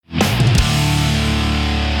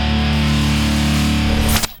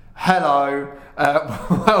Hello,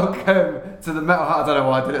 welcome to the Metal Hammer. I don't know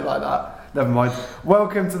why I did it like that. Never mind.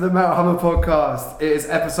 Welcome to the Metal Hammer podcast. It is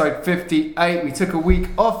episode 58. We took a week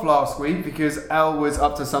off last week because Elle was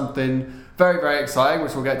up to something very, very exciting,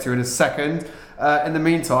 which we'll get to in a second. In the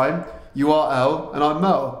meantime, you are Elle and I'm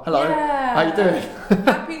Mel. Hello. Yeah. How you doing?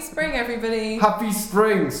 Happy spring, everybody. Happy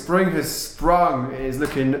spring. Spring has sprung. It is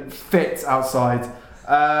looking fit outside.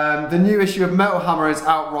 The new issue of Metal Hammer is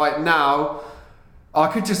out right now. I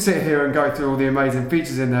could just sit here and go through all the amazing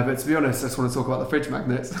features in there, but to be honest, I just want to talk about the fridge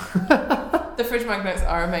magnets. The fridge magnets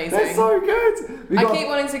are amazing. They're so good. I keep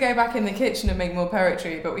wanting to go back in the kitchen and make more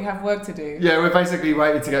poetry, but we have work to do. Yeah, we're basically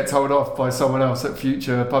waiting to get told off by someone else at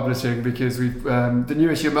Future Publishing because we've the new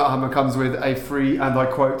issue of Metal Hammer comes with a free, and I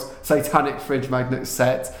quote, satanic fridge magnet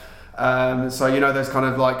set. So you know those kind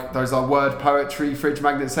of like word poetry fridge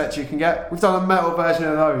magnet sets you can get. We've done a metal version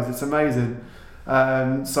of those. It's amazing.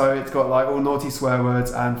 So it's got like all naughty swear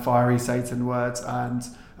words and fiery Satan words and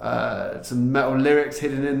some metal lyrics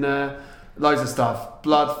hidden in there. Loads of stuff.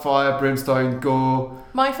 Blood, fire, brimstone, gore.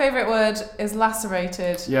 My favourite word is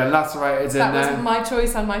lacerated. Yeah, lacerated's in there. That was my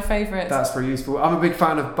choice and my favourite. That's very useful. I'm a big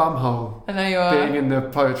fan of bumhole. I know you are. Being in the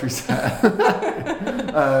poetry set.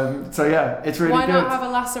 So yeah, it's really good. Why not have a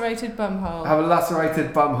lacerated bumhole? Have a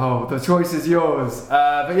lacerated bumhole. The choice is yours.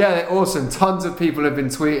 But yeah, they're awesome. Tons of people have been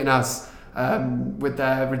tweeting us with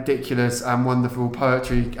their ridiculous and wonderful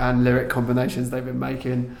poetry and lyric combinations they've been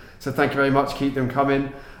making. So thank you very much. Keep them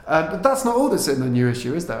coming. But that's not all that's in the new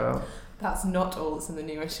issue, is there? That's not all that's in the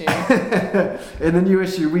new issue. In the new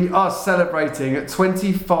issue, we are celebrating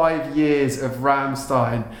 25 years of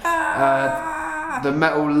Rammstein. The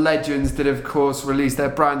metal legends did, of course, release their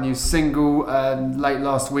brand new single late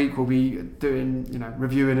last week. We'll be doing,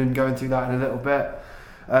 reviewing and going through that in a little bit.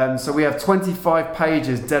 So we have 25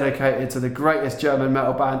 pages dedicated to the greatest German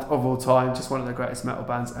metal band of all time. Just one of the greatest metal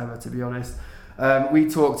bands ever, to be honest. We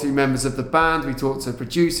talk to members of the band, we talk to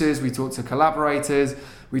producers, we talk to collaborators,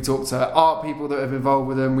 we talk to art people that have been involved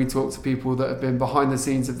with them, we talk to people that have been behind the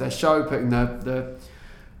scenes of their show, putting the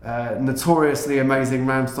notoriously amazing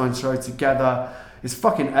Rammstein show together. It's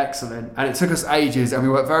fucking excellent, and it took us ages, and we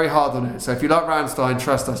worked very hard on it. So if you like Rammstein,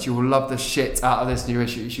 trust us, you will love the shit out of this new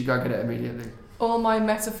issue. You should go get it immediately. All my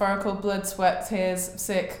metaphorical blood, sweat, tears,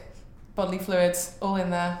 sick, bodily fluids, all in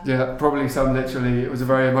there. Yeah, probably some literally. It was a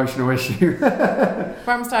very emotional issue.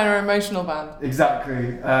 Rammstein are an emotional band.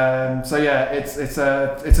 Exactly. So yeah, it's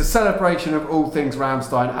a celebration of all things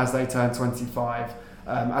Rammstein as they turn 25.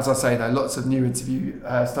 As I say, though, lots of new interview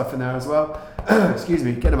stuff in there as well. Excuse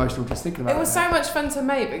me, get emotional just thinking about it. It was so much fun to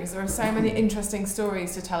make because there are so many interesting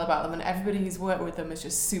stories to tell about them, and everybody who's worked with them is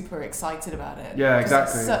just super excited about it. Yeah,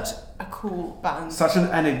 exactly. It's such a cool band. Such an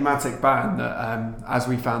enigmatic band that, as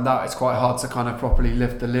we found out, it's quite hard to kind of properly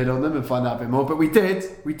lift the lid on them and find out a bit more. But we did,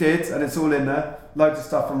 and it's all in there. Loads of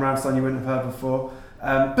stuff from Rammstein you wouldn't have heard before.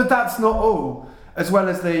 But that's not all. As well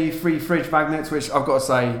as the free fridge magnets, which I've got to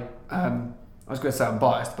say, I was going to say I'm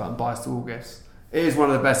biased, but I'm biased to all gifts. It is one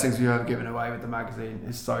of the best things we've ever given away with the magazine.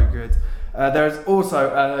 It's so good. There's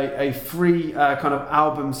also a free kind of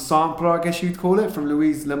album sampler, I guess you'd call it, from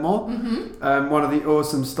Louise Lemont, one of the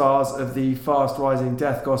awesome stars of the fast-rising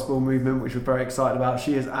death gospel movement, which we're very excited about.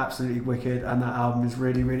 She is absolutely wicked, and that album is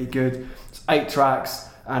really, really good. It's 8 tracks,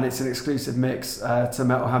 and it's an exclusive mix to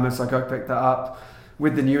Metal Hammer, so go pick that up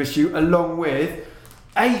with the new issue, along with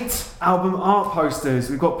 8 album art posters.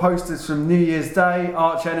 We've got posters from New Year's Day,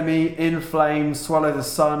 Arch Enemy, In Flames, Swallow the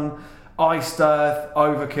Sun, Iced Earth,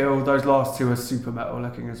 Overkill. Those last 2 are super metal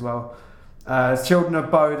looking as well. Children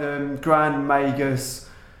of Bodom, Grand Magus.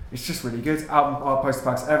 It's just really good. Album art poster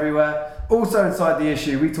packs everywhere. Also inside the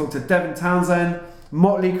issue, we talked to Devin Townsend,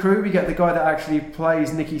 Motley Crue. We get the guy that actually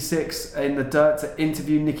plays Nikki Sixx in The Dirt to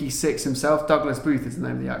interview Nikki Sixx himself. Douglas Booth is the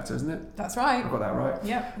name of the actor, isn't it? That's right. I got that right.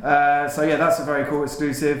 Yep. So yeah, that's a very cool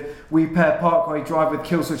exclusive. We pair Parkway Drive with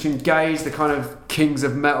Killswitch Engage, the kind of kings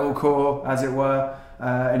of metalcore, as it were,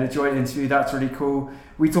 in a joint interview. That's really cool.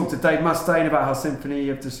 We talked to Dave Mustaine about how Symphony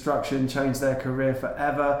of Destruction changed their career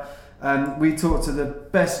forever. We talked to the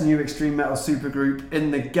best new extreme metal supergroup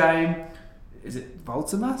in the game. Is it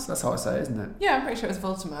Voltimass? That's how I say it, isn't it? Yeah, I'm pretty sure it's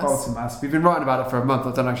Voltimass. Voltimass. We've been writing about it for a month.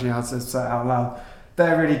 I don't actually know how to say it out loud.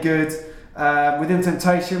 They're really good. Within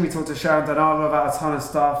Temptation, we talked to Sharon Donaldo about a ton of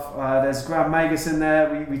stuff. There's Grand Magus in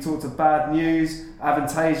there. We talked to Bad News,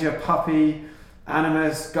 Avantasia, Puppy,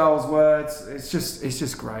 Animus, Girls' Words. It's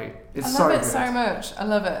just great. It's I love so it good. So much. I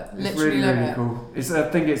love it. It's Literally really, love really it. cool.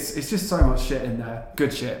 It's just so much shit in there.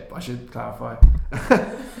 Good shit, I should clarify.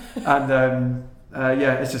 And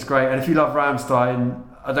yeah, it's just great. And if you love Rammstein,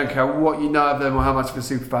 I don't care what you know of them or how much of a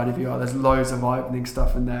super fan of you are, there's loads of eye-opening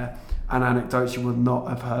stuff in there. and anecdotes you will not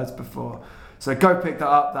have heard before. So go pick that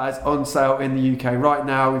up. That is on sale in the UK right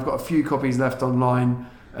now. We've got a few copies left online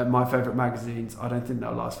at My Favourite Magazines. I don't think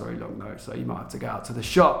they'll last very long though, so you might have to get out to the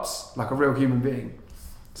shops like a real human being.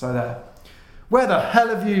 So there. Where the hell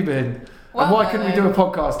have you been? Well, and why couldn't we do a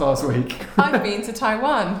podcast last week? I've been to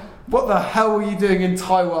Taiwan. What the hell were you doing in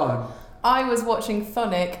Taiwan? I was watching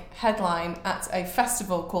Teutonic headline at a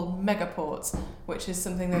festival called Megaport, which is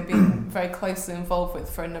something they've been very closely involved with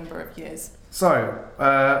for a number of years. So,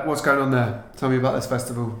 what's going on there? Tell me about this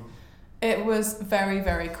festival. It was very,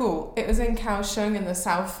 very cool. It was in Kaohsiung in the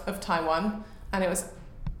south of Taiwan, and it was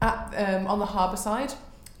at on the harbour side,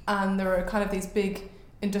 and there were kind of these big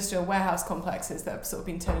industrial warehouse complexes that have sort of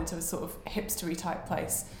been turned into a sort of hipstery type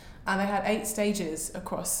place, and they had 8 stages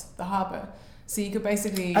across the harbour. So you could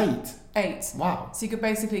basically... 8? Wow. So you could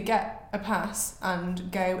basically get a pass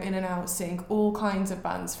and go in and out seeing all kinds of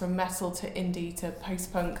bands, from metal to indie to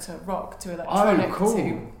post-punk to rock to electronic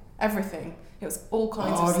to everything. It was all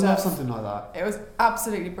kinds of stuff. I'd love something like that. It was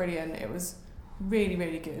absolutely brilliant. It was really,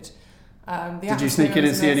 really good. Did you sneak in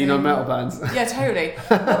and see any non-metal bands? Yeah, totally.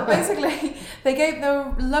 But basically, they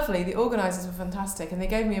were lovely. The organisers were fantastic, and they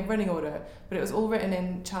gave me a running order, but it was all written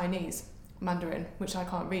in Chinese, Mandarin, which I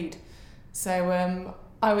can't read. So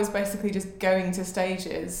I was basically just going to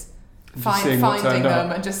stages, finding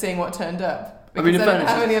them, and just seeing what turned up. I mean, I don't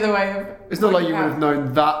have any other way of... It's not like you would have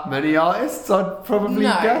known that many artists, I'd probably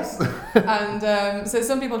guess. And so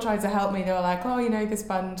some people tried to help me. They were like, oh, this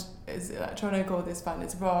band is electronic, or this band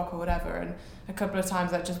is rock, or whatever. And a couple of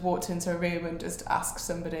times I just walked into a room and just asked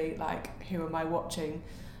somebody, like, who am I watching?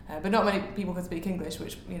 But not many people could speak English,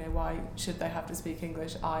 which, why should they have to speak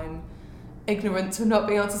English? I'm ignorant to not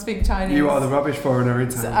being able to speak Chinese. You are the rubbish foreigner in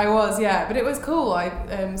town. So I was, yeah. But it was cool.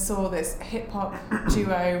 I saw this hip-hop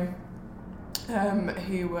duo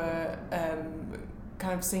who were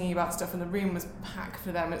kind of singing about stuff, and the room was packed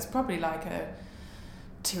for them. It's probably like a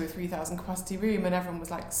 2,000 or 3,000 capacity room, and everyone was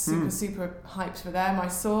like super hyped for them. I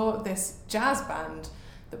saw this jazz band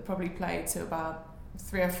that probably played to about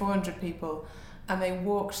 300 or 400 people, and they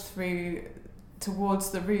walked through towards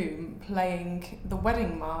the room playing the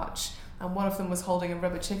wedding march, and one of them was holding a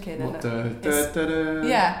rubber chicken. And one of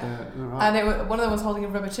them was holding a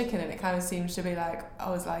rubber chicken, and it kind of seemed to be like,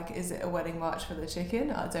 I was like, is it a wedding march for the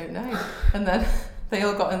chicken? I don't know. And then they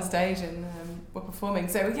all got on stage and were performing.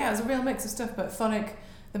 So yeah, it was a real mix of stuff. But Teutonic,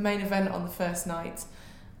 the main event on the first night,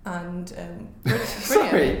 and brilliant.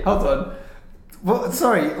 Sorry, hold on. What?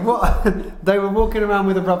 Sorry, what? They were walking around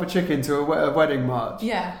with a rubber chicken to a wedding march.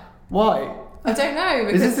 Yeah. Why? I don't know.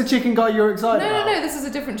 Is this the chicken guy you're excited about? No, this is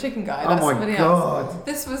a different chicken guy. That's my God. Else.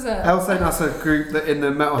 This was a... Elle sent us a group that in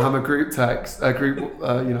the Metal Hammer group text,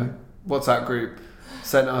 WhatsApp group,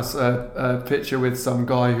 sent us a picture with some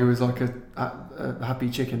guy who was like a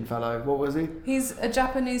happy chicken fellow. What was he? He's a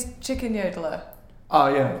Japanese chicken yodeler.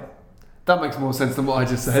 Oh, yeah. That makes more sense than what I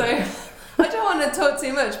just said. So... I don't want to talk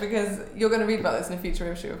too much because you're going to read about this in a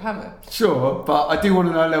future issue of Hammer. Sure, but I do want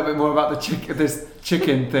to know a little bit more about this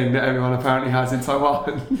chicken thing that everyone apparently has in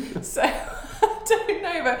Taiwan. So, I don't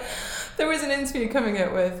know, but there was an interview coming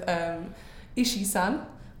up with Ishii-san,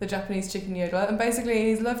 the Japanese chicken yodeler, and basically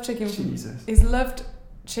he's loved chicken. He's loved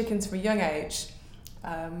chickens from a young age,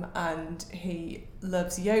 and he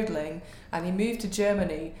loves yodeling, and he moved to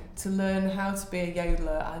Germany to learn how to be a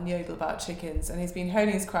yodeler and yodel about chickens, and he's been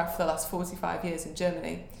honing his craft for the last 45 years in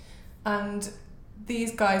Germany. And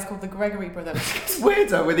these guys called the Gregory brothers... It's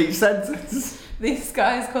weirder with each sentence. These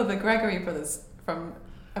guys called the Gregory brothers from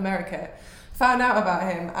America found out about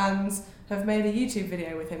him and have made a YouTube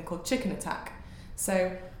video with him called Chicken Attack.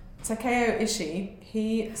 So Takeo Ishii,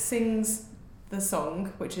 he sings the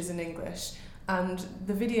song, which is in English, and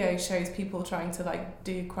the video shows people trying to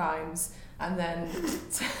do crimes, and then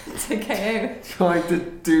Takeo trying to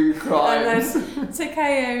do crimes. And then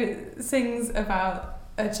Takeo sings about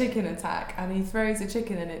a chicken attack, and he throws a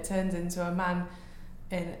chicken and it turns into a man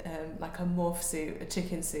in like a morph suit, a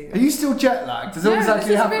chicken suit. Are you still jet lagged? Does this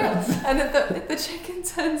actually happen? And the chicken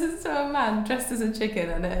turns into a man dressed as a chicken,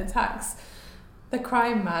 and it attacks the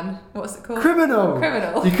crime man. What's it called? Criminal.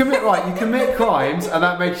 You commit crimes, and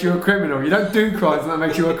that makes you a criminal. You don't do crimes, and that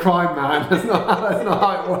makes you a crime man. That's not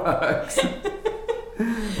how it works.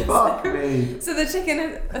 Fuck me. So the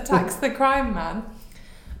chicken attacks the crime man,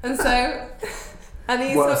 and so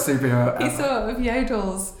he sort of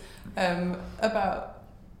yodels about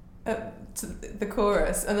to the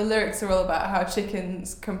chorus, and the lyrics are all about how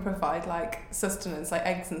chickens can provide sustenance, like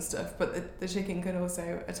eggs and stuff, but the chicken can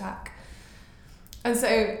also attack. And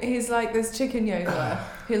so he's like this chicken yodeler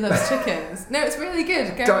who loves chickens. No, it's really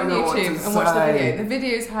good. Go Don't on know what YouTube to and watch the say. video. The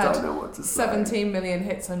video's had Don't know what to say. 17 million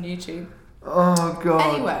hits on YouTube. Oh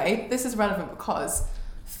god. Anyway, this is relevant because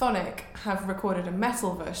Teutonic have recorded a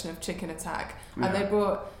metal version of Chicken Attack, and they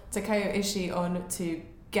brought Takeo Ishii on to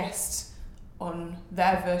guest on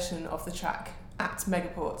their version of the track at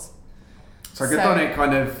Megaport. So Teutonic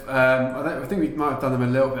kind of, I think we might have done them a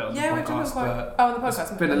little bit on the we've done podcast, them but on the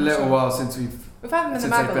podcast. it's been a little while since We've had them in the they've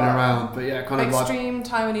mag been around, but yeah, kind of extreme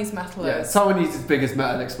Taiwanese metalers. Yeah, Taiwanese' biggest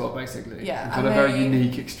metal export, basically. Yeah, kind of very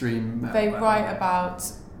unique, extreme metal. They write about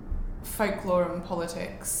folklore and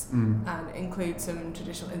politics and include some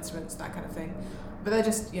traditional instruments, that kind of thing. But they're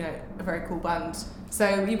just, a very cool band.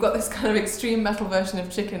 So you've got this kind of extreme metal version of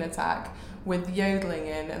Chicken Attack with yodeling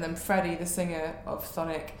in, and then Freddie, the singer of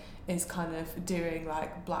Teutonic, is kind of doing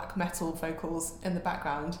like black metal vocals in the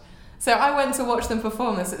background. So I went to watch them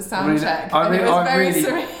perform this at Soundcheck.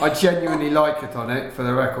 I genuinely like Teutonic, for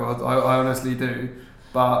the record. I honestly do,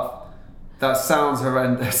 but that sounds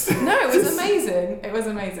horrendous. No, it was amazing. It was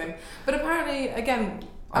amazing. But apparently, again,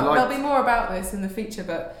 there'll be more about this in the feature,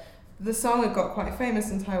 but the song had got quite famous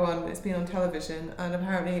in Taiwan. It's been on television, and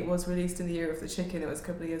apparently it was released in the Year of the Chicken. It was a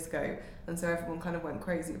couple of years ago, and so everyone kind of went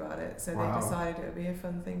crazy about it. So they decided it would be a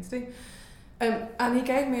fun thing to do. And he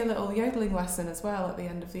gave me a little yodeling lesson as well at the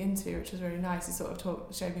end of the interview, which was really nice. He sort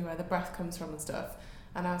of showed me where the breath comes from and stuff.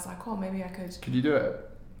 And I was like, oh, maybe I could. Could you do it?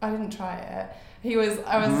 I didn't try it.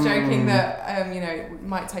 I was joking that, it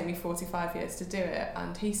might take me 45 years to do it.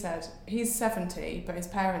 And he said he's 70, but his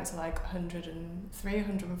parents are like 103,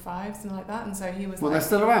 105, something like that. And so he was Well, they're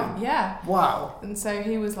still around? Yeah. Wow. And so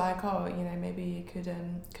he was like, maybe you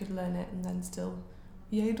could learn it and then still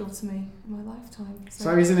yodel to me in my lifetime.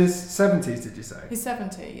 So he's in his 70s, did you say? He's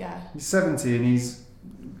 70, yeah. He's 70 and he's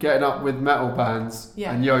getting up with metal bands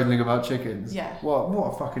and yodeling about chickens. Yeah. What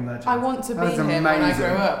a fucking legend. I want to be him when I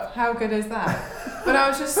grow up. How good is that? But I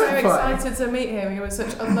was just so excited to meet him. He was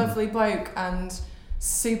such a lovely bloke and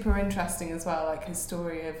super interesting as well, like his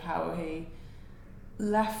story of how he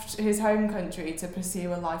left his home country to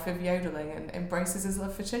pursue a life of yodeling and embraces his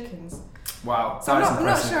love for chickens. Wow, so I'm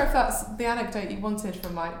not sure if that's the anecdote you wanted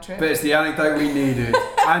from my trip. But it's the anecdote we needed.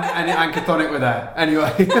 and Teutonic were there.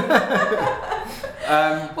 Anyway.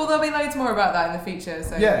 Well, there'll be loads more about that in the future.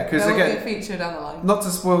 So yeah, because there again, will be a feature down the line. Not to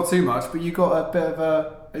spoil too much, but you got a bit of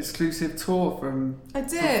a exclusive tour from Freddie,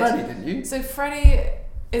 didn't you? So Freddie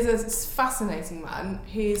is a fascinating man.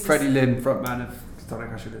 He's Freddie Lim, frontman of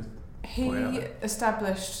Teutonic, I should have. He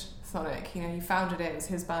established Teutonic. He founded it. It was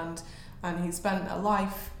his band, and he spent a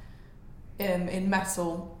life in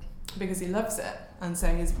metal because he loves it. And so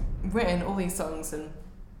he's written all these songs and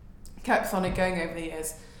kept Teutonic going over the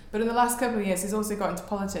years. But in the last couple of years, he's also got into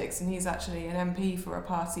politics, and he's actually an MP for a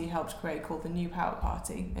party he helped create called the New Power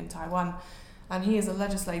Party in Taiwan. And he is a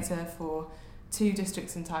legislator for 2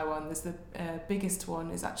 districts in Taiwan. There's the biggest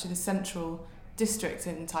one is actually the Central District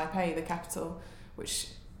in Taipei, the capital, which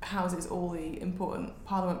houses all the important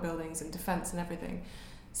parliament buildings and defence and everything.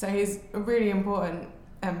 So he's a really important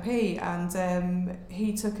MP, and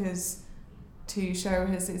he took us to show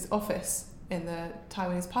his office in the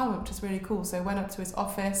Taiwanese parliament, which is really cool. So I went up to his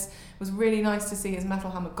office. It was really nice to see his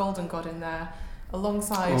Metal Hammer Golden God in there,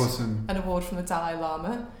 alongside an award from the Dalai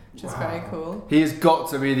Lama, which is very cool. He has got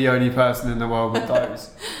to be the only person in the world with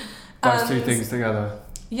those two things together.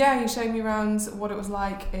 Yeah, he showed me around what it was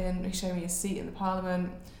like. He showed me his seat in the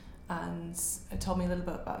parliament, and it told me a little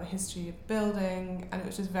bit about the history of the building, and it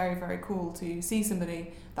was just very, very cool to see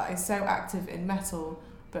somebody that is so active in metal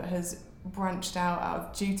but has branched out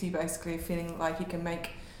of duty, basically, feeling like he can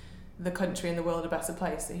make the country and the world a better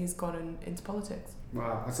place, that he's gone into politics.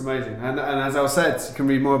 Wow, that's amazing. And as I said, you can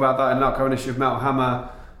read more about that in an upcoming issue of Metal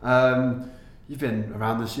Hammer. You've been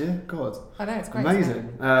around this year, God. I know, it's great.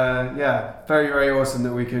 Amazing. Yeah, very, very awesome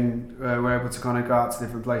that we're able to kind of go out to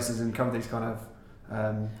different places and cover these kind of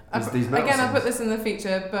these metal Again, scenes. I put this in the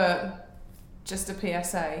feature, but just a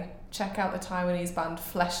PSA, check out the Taiwanese band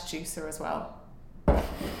Flesh Juicer as well.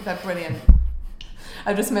 They're brilliant.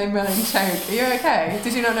 I just made Merlin choke. Are you okay?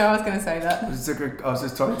 Did you not know I was going to say that? I was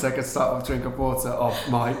just trying to take a start of drink of water off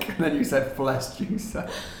mic, and then you said Flesh Juicer.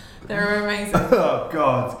 They're amazing. Oh,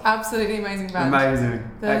 God. Absolutely amazing band. Amazing.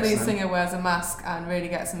 The lead singer wears a mask and really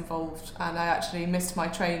gets involved, and I actually missed my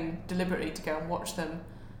train deliberately to go and watch them,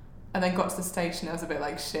 and then got to the station. I was a bit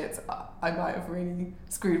like, shit, I might have really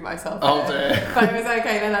screwed myself. Oh dear. But it was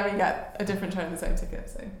okay, then let me get a different train on the same ticket.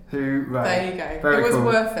 So Hooray. there you go. Very it was cool.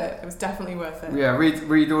 Worth it. It was definitely worth it. Yeah,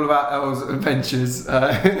 read all about Elle's adventures in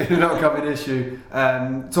an upcoming issue.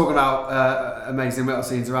 Talking about amazing metal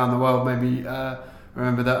scenes around the world made me I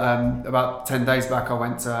remember that about 10 days back I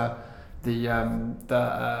went to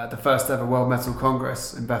the first ever World Metal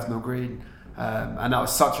Congress in Bethnal Green, and that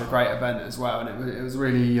was such a great event as well, and it was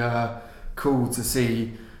really cool to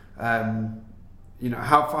see how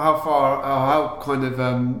kind of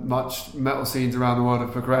much metal scenes around the world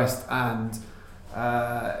have progressed, and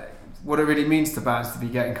what it really means to bands to be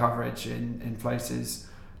getting coverage in places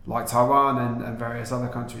like Taiwan and various other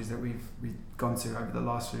countries that we've gone to over the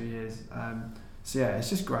last few years. So yeah, it's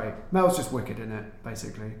just great. Metal's just wicked, isn't it?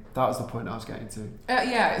 Basically, that was the point I was getting to.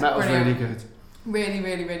 Yeah, it's metal's brilliant. really good. Really,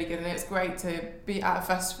 really, really good, and it's great to be at a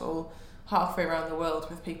festival halfway around the world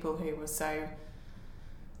with people who were so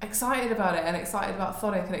excited about it, and excited about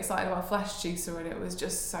Teutonic, and excited about Flesh Juicer, and it was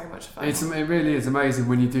just so much fun. It really is amazing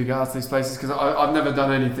when you do get out to these places, because I've never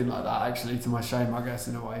done anything like that, actually, to my shame, I guess,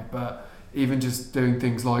 in a way. But even just doing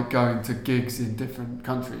things like going to gigs in different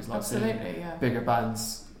countries, like bigger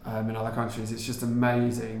bands in other countries, it's just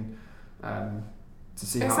amazing to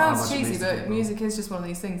see. It how sounds much cheesy, but people. music is just one of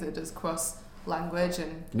these things that does cross language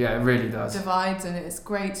and it really does divides, and it's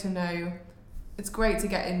great to know. It's great to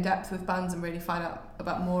get in depth with bands and really find out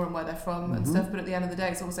about more and where they're from and stuff, but at the end of the day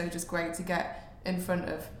it's also just great to get in front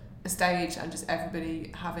of a stage and just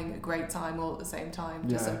everybody having a great time all at the same time.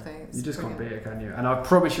 Just something. You just can't beat it, can you? And I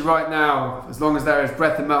promise you right now, as long as there is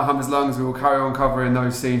breath in Metal Hammer's lungs, we will carry on covering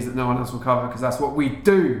those scenes that no one else will cover, because that's what we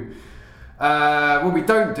do. What we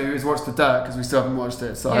don't do is watch The Dirt, because we still haven't watched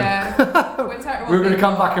it. So we're going to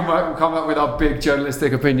come back and we'll come up with our big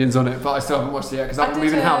journalistic opinions on it, but I still haven't watched it yet because I'm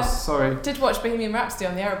moving house. Sorry. Did watch Bohemian Rhapsody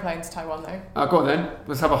on the aeroplane to Taiwan though. Go on then.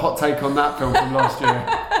 Let's have a hot take on that film from last year.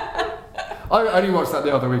 I only watched that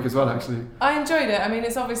the other week as well, actually. I enjoyed it. I mean,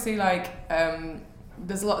 it's obviously like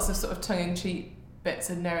there's lots of sort of tongue-in-cheek bits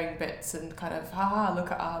and knowing bits and kind of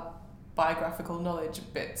look at our biographical knowledge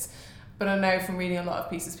bits. But I know from reading a lot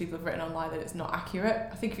of pieces people have written online that it's not accurate.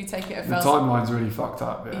 I think if you take it at the timeline's really fucked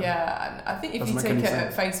up. Yeah, and I think if you take it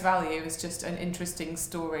at face value as just an interesting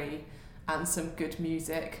story and some good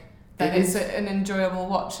music, then it's an enjoyable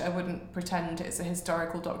watch. I wouldn't pretend it's a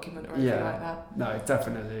historical document or anything like that. No,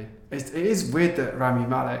 definitely. It is weird that Rami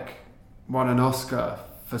Malek won an Oscar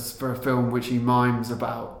for a film which he mimes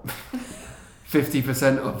about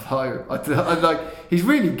 50% of how. Like, he's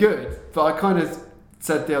really good, but I kind of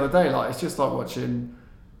said the other day, like, it's just like watching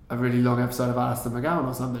a really long episode of Alistair McGowan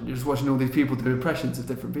or something. You're just watching all these people do impressions of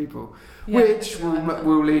different people, which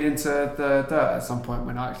will lead into The Dirt at some point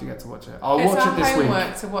when I actually get to watch it. I'll watch it this week. It's our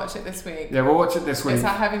homework to watch it this week. Yeah, we'll watch it this week. It's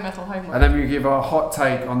our heavy metal homework. And then we'll give our hot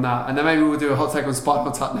take on that, and then maybe we'll do a hot take on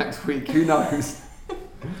Spinal Tap next week. Who knows?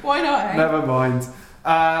 Why not? Eh? Never mind.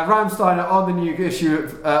 Rammstein are on the new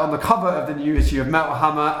issue, on the cover of the new issue of Metal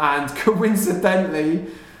Hammer, and coincidentally,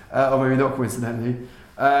 or maybe not coincidentally,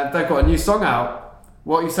 they've got a new song out.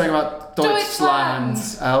 What are you saying about Deutschland,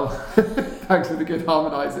 Elle? Thanks for the good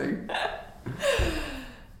harmonising.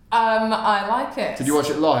 I like it. Did you watch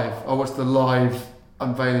it live? I watched the live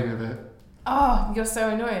unveiling of it. Oh, you're so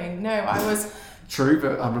annoying. No, I was... True,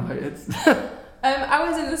 but unrelated. I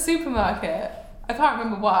was in the supermarket. I can't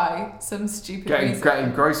remember why. Some stupid reason.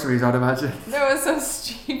 Getting groceries, I'd imagine. There was some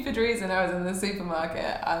stupid reason I was in the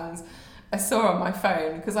supermarket, and I saw on my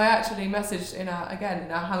phone, because I actually messaged in our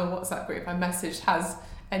Hammer WhatsApp group, I messaged, has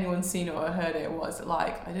anyone seen it or heard it, or what is it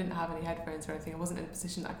like? I didn't have any headphones or anything, I wasn't in a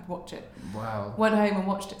position that I could watch it. Wow. Went home and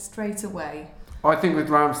watched it straight away. I think with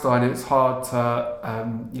Rammstein it's hard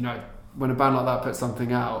to, when a band like that puts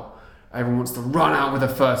something out, everyone wants to run out with a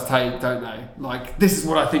first take, don't they? Like, this is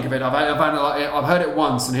what I think of it, I've heard it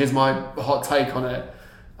once and here's my hot take on it.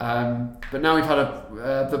 But now we've had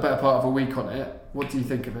the better part of a week on it. What do you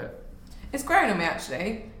think of it? It's grown on me,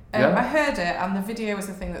 actually. I heard it, and the video was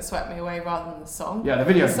the thing that swept me away rather than the song. Yeah,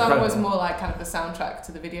 the song was more like kind of the soundtrack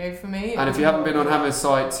to the video for me. And if you haven't been on Hammer's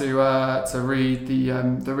site to read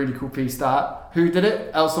the really cool piece who did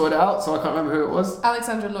it? Elle sorted it out, so I can't remember who it was.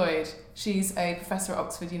 Alexandra Lloyd. She's a professor at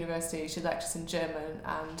Oxford University. She lectures in German,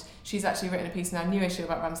 and she's actually written a piece in our new issue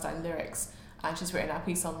about Rammstein lyrics, and she's written a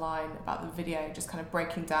piece online about the video, just kind of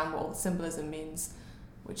breaking down what all the symbolism means,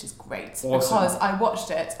 which is great. Awesome. Because I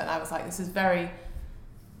watched it and I was like, this is very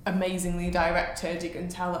amazingly directed. You can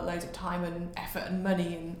tell that loads of time and effort and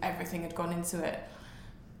money and everything had gone into it.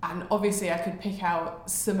 And obviously I could pick out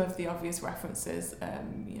some of the obvious references,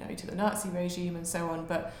 to the Nazi regime and so on,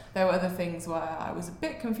 but there were other things where I was a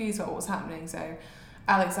bit confused about what was happening. So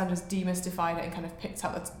Alexandra's demystified it and kind of picked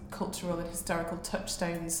out the cultural and historical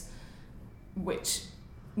touchstones, which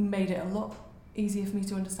made it a lot easier for me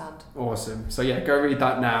to understand. Awesome. So yeah, go read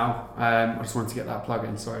that now. I just wanted to get that plug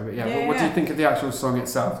in, sorry. But what do you think of the actual song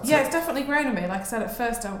itself? Yeah, it's definitely grown on me. Like I said, at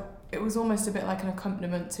first it was almost a bit like an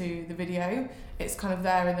accompaniment to the video. It's kind of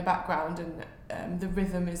there in the background, and the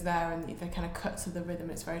rhythm is there, and they kind of cut to the rhythm.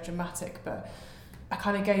 It's very dramatic, but I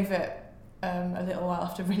kind of gave it a little while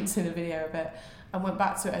after rinsing the video a bit, and went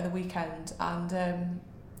back to it at the weekend, and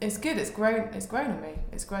it's good. It's grown on me.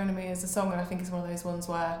 It's grown on me as a song, and I think it's one of those ones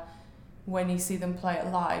where when you see them play it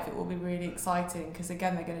live, it will be really exciting, because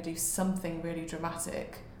again, they're going to do something really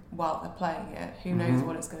dramatic while they're playing it. Who knows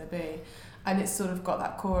what it's going to be? And it's sort of got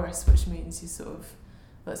that chorus, which means you sort of,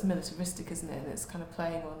 well, it's militaristic, isn't it? And it's kind of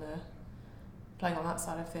playing on that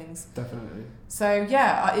side of things. Definitely. So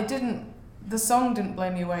yeah, the song didn't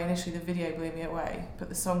blow me away initially, the video blew me away, but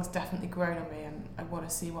the song's definitely grown on me, and I want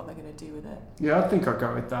to see what they're going to do with it. Yeah, I think I'll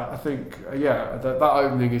go with that. I think, that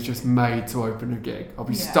opening is just made to open a gig. I'll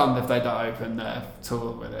be stunned if they don't open their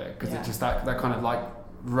tour with it, because it's just that kind of like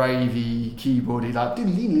ravey, keyboardy, like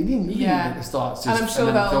at the start. And I'm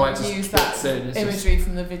sure they'll use that imagery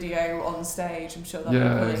from the video on stage. I'm sure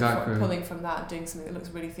they'll be pulling from that and doing something that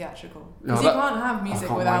looks really theatrical. Because you can't have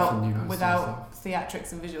music without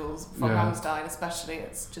theatrics and visuals from Rammstein, especially.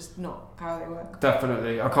 It's just not how they work.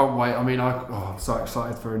 Definitely. I can't wait. I mean, I'm so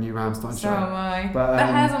excited for a new Rammstein show. So am I. But, the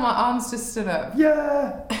hairs on my arms just stood up.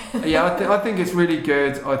 Yeah. I think it's really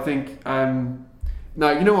good. I think... no,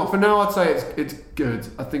 you know what? For now, I'd say it's good.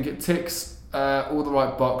 I think it ticks all the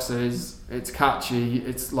right boxes. It's catchy.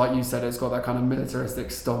 It's like you said. It's got that kind of militaristic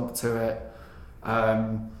stomp to it.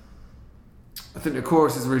 I think the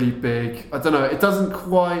chorus is really big. I don't know. It doesn't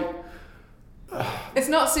quite. It's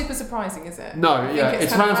not super surprising, is it? No.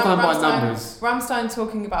 It's Rammstein by numbers. Rammstein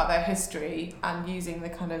talking about their history and using the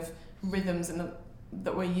kind of rhythms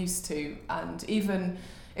that we're used to, and even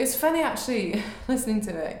it's funny actually listening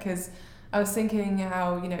to it, because I was thinking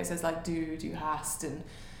how, it says like du hast, and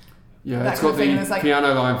it's got the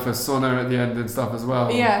piano line for Sonne at the end and stuff as well.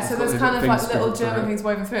 Yeah, so there's kind of like little German things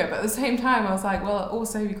woven through it, but at the same time I was like, well,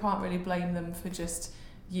 also you can't really blame them for just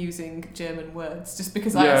using German words, just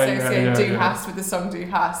because I associate du hast with the song Du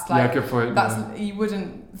hast. Like, good point. You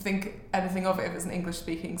wouldn't think anything of it if it was an English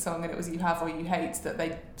speaking song and it was you have or you hate that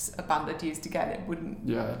a band had used again. It wouldn't.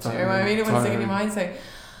 Yeah, totally, do you know what I mean? It wouldn't stick in your mind. So,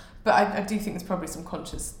 but I do think there's probably some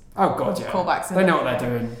conscious. Oh god, yeah. Callbacks. They know what they're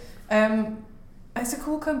doing. It's a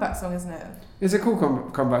cool comeback song, isn't it? It's a cool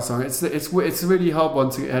comeback song. It's a really hard one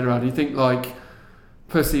to get your head around. You think like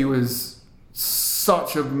Pussy was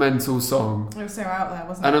such a mental song. It was so out there,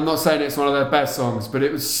 wasn't it? And I'm not saying it's one of their best songs, but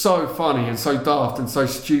it was so funny and so daft and so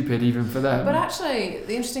stupid even for them. But actually,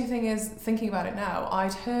 the interesting thing is, thinking about it now,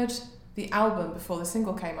 I'd heard the album before the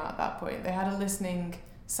single came out at that point. They had a listening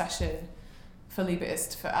session for Liebe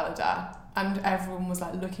ist für alle da, and everyone was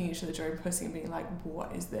like looking at each other during Pussy and being like,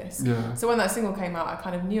 what is this? Yeah. So when that single came out, I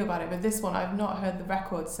kind of knew about it, but this one I've not heard the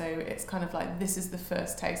record, so it's kind of like, this is the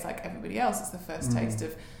first taste, like everybody else, it's the first taste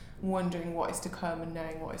of wondering what is to come and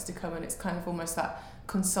knowing what is to come, and it's kind of almost that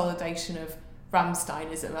consolidation of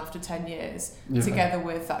Rammsteinism after 10 years, together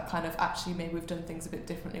with that kind of, actually maybe we've done things a bit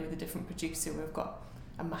differently with a different producer, we've got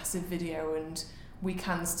a massive video and we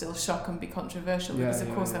can still shock and be controversial, because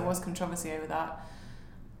of course there was controversy over that.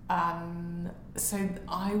 So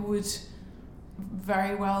I would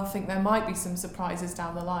very well think there might be some surprises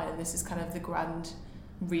down the line, and this is kind of the grand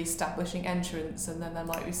re-establishing entrance, and then there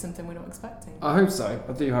might be something we're not expecting. I hope so.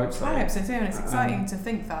 I do hope so. I hope so too, and it's exciting to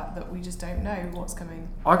think that we just don't know what's coming.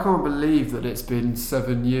 I can't believe that it's been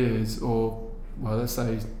 7 years, or well, let's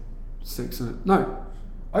say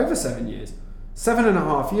over 7 years,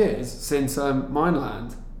 7.5 years since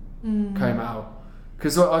Mineland came out.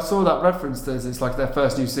 Because I saw that reference to it's like their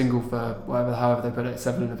first new single for however they put it,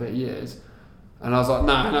 7 and a bit years. And I was like,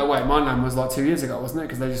 no, wait, Mineland was like 2 years ago, wasn't it?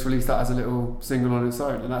 Because they just released that as a little single on its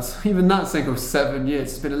own. And that's even that single, 7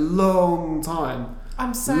 years. It's been a long time.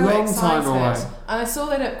 I'm so excited. Time away. And I saw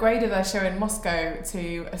they'd upgraded their show in Moscow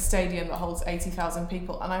to a stadium that holds 80,000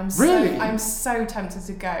 people. And I'm so tempted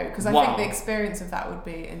to go, because I think the experience of that would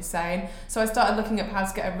be insane. So I started looking up how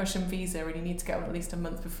to get a Russian visa, and you need to get one at least a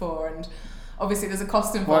month before. And obviously there's a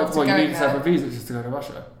cost involved to going there. You need to have a visa just to go to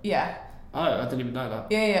Russia? Yeah. Oh, I didn't even know that.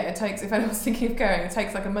 Yeah, it takes, if anyone's thinking of going, it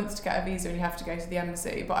takes like a month to get a visa and you have to go to the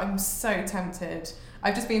embassy. But I'm so tempted.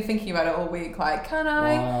 I've just been thinking about it all week, like, have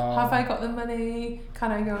I got the money?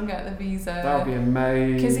 Can I go and get the visa? That would be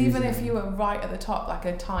amazing. Because even if you were right at the top, like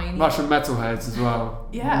a tiny... Russian metalheads as well.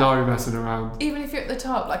 Yeah. No messing around. Even if you're at the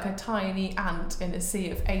top, like a tiny ant in a sea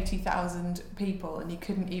of 80,000 people and you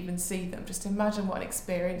couldn't even see them, just imagine what an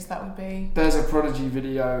experience that would be. There's a Prodigy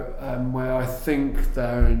video where I think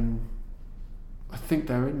they're in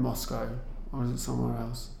Moscow, or is it somewhere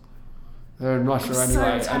else? They're in Russia I'm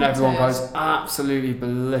anyway, so and everyone tempted. goes absolutely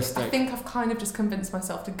ballistic. I think I've kind of just convinced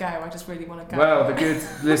myself to go. I just really want to go. Well, the good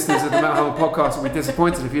listeners of the Metal Hammer podcast will be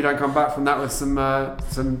disappointed if you don't come back from that with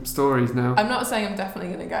some stories now. I'm not saying I'm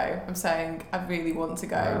definitely going to go. I'm saying I really want to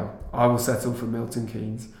go. Well, I will settle for Milton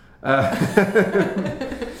Keynes.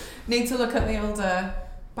 Need to look at the older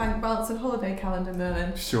bank balance and holiday calendar,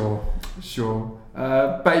 Merlin. Sure.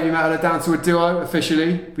 Baby Metal are down to a duo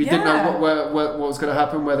officially. We didn't know what was going to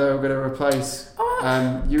happen, whether they were going to replace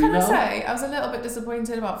Yui Can I Metal. say, I was a little bit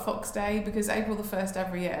disappointed about Fox Day, because April the 1st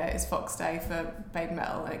every year is Fox Day for Baby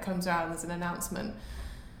Metal, and it comes around and there's an announcement.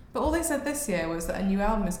 But all they said this year was that a new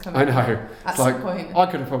album is coming. I know. At some point. I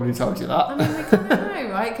could have probably told you that. I mean, we kind of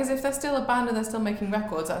know, right? Because if they're still a band and they're still making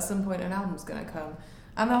records, at some point an album's going to come.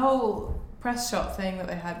 And the whole press shot thing that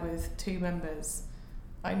they had with 2 members,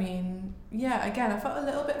 I mean, yeah, again, I felt a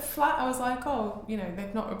little bit flat. I was like, oh,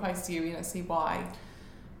 they've not replaced you, see why.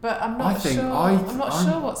 But I'm not sure. I'm not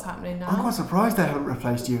sure what's happening now. I'm quite surprised they haven't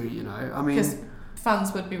replaced Yui, I mean... Because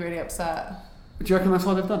fans would be really upset. Do you reckon that's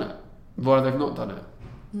why they've done it? Why they've not done it?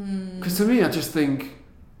 Because to me, I just think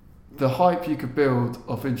the hype you could build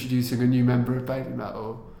of introducing a new member of Baby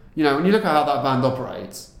Metal, when you look at how that band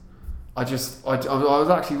operates, I was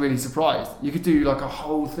actually really surprised. You could do like a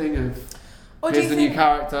whole thing of here's the new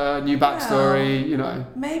character, new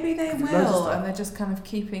backstory, Maybe they will, and they're just kind of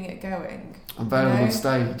keeping it going. Unveil them on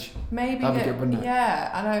stage. Maybe that'd be good, wouldn't it?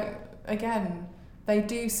 Yeah, again, they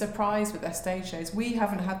do surprise with their stage shows. We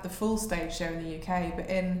haven't had the full stage show in the UK, but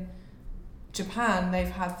in Japan they've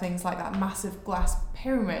had things like that massive glass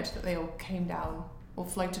pyramid that they all came down or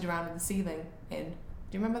floated around in the ceiling in.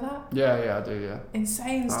 Do you remember that? Yeah, I do, yeah.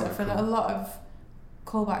 Insane stuff, and a lot of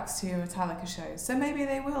callbacks to Metallica shows. So maybe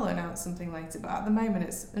they will announce something later, but at the moment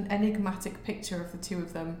it's an enigmatic picture of the 2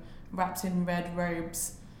 of them wrapped in red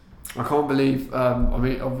robes. I can't believe,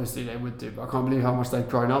 obviously they would do, but I can't believe how much they've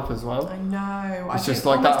grown up as well. I know. It's just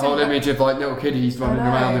like that whole image of like little kiddies running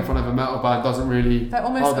around in front of a metal band doesn't really They're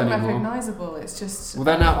almost hold anymore. unrecognisable. It's just... Well,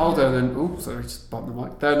 they're now older than... sorry, just bumped the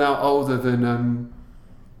mic. They're now older than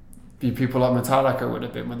the people like Metallica would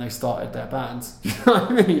have been when they started their bands. You know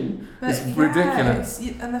what I mean? It's ridiculous.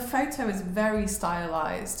 And the photo is very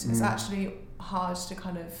stylised. It's actually hard to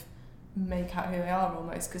kind of make out who they are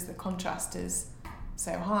almost, because the contrast is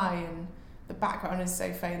so high and the background is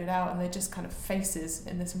so faded out, and they're just kind of faces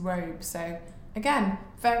in this robe. So again,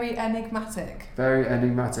 very enigmatic.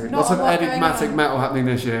 Lots of enigmatic metal happening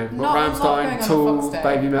this year. Rammstein, Tool,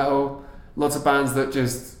 Baby Metal, lots of bands that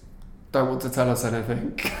just don't want to tell us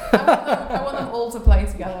anything. I want them all to play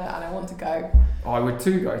together, and I want to go. I would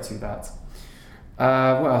too go to that.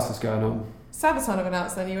 What else is going on? Sabaton have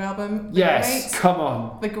announced their new album. Yes, come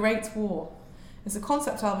on. The Great War. It's a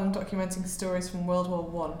concept album documenting stories from World War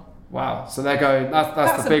One. Wow, so they're going,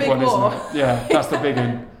 that's the big one, war. Isn't it? Yeah, that's the big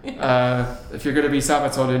one. If you're going to be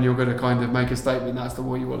Sabaton and you're going to kind of make a statement, that's the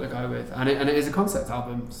war you want to go with. And it is a concept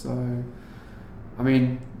album, so... I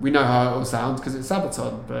mean, we know how it all sounds because it's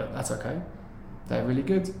Sabaton, but that's okay. They're really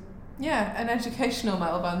good. Yeah, an educational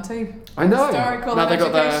metal band too. I know. Historical now and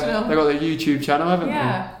educational. They got their YouTube channel, haven't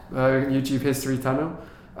they? YouTube history channel.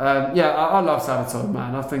 I love Sabaton,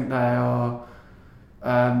 man. I think they are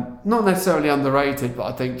not necessarily underrated, but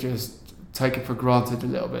I think just taken for granted a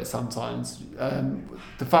little bit sometimes.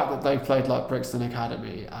 The fact that they played like Brixton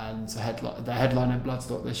Academy and they're headlining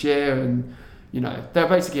Bloodstock this year, and they're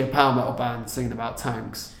basically a power metal band singing about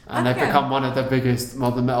tanks, and they've become one of the biggest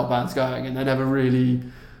modern metal bands going, and they're never really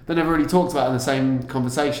talked about in the same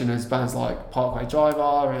conversation as bands like Parkway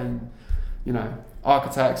Driver and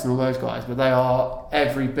Architects and all those guys, but they are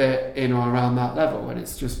every bit in or around that level, and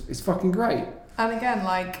it's fucking great. And again,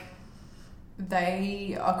 like,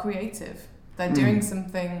 they are creative. They're doing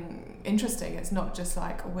something interesting. It's not just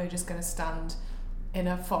like, we're just going to stand in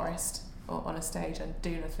a forest or on a stage and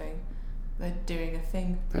do nothing. They're doing a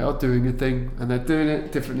thing. They are doing a thing, and they're doing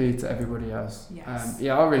it differently to everybody else. Yes.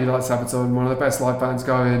 I really like Sabaton, one of the best live bands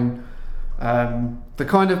going. The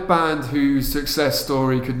kind of band whose success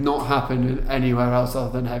story could not happen anywhere else other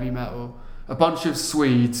than heavy metal. A bunch of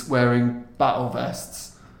Swedes wearing battle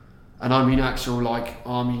vests, and I mean actual like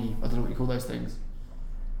army. I don't know what you call those things.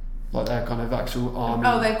 Like their kind of actual army.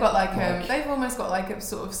 Oh, they've got like they've almost got like a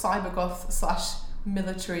sort of cybergoth /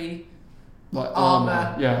 military. Like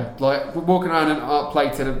armour. Yeah, like walking around in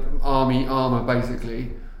plated army armour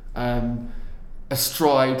basically,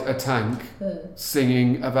 astride a tank,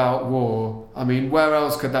 singing about war. I mean, where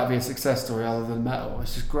else could that be a success story other than metal?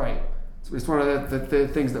 It's just great. It's one of the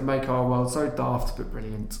things that make our world so daft but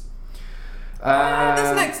brilliant.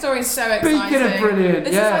 This next story is so exciting. Speaking of brilliant,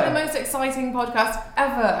 this is like the most exciting podcast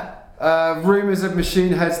ever. Rumours of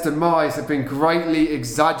Machine Head's demise have been greatly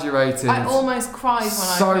exaggerated. I almost cried when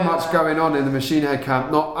so I heard much that. going on in the Machine Head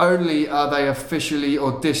camp. Not only are they officially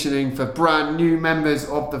auditioning for brand new members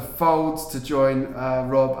of the Folds to join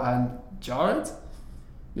Rob and Jared.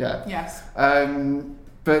 Yeah. Yes.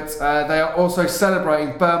 But they are also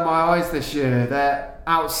celebrating Burn My Eyes this year. Their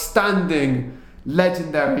outstanding,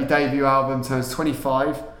 legendary debut album turns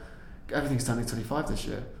 25. Everything's turning 25 this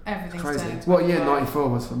year. Everything's Crazy. turning 25. What year 94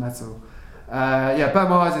 was for metal? Burn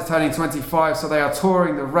My Eyes is turning 25, so they are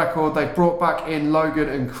touring the record. They brought back in Logan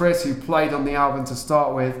and Chris, who played on the album to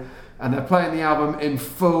start with, and they're playing the album in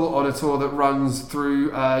full on a tour that runs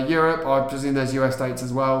through Europe. I presume there's US dates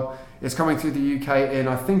as well. It's coming through the UK in,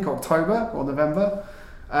 I think, October or November.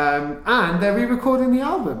 And they're re-recording the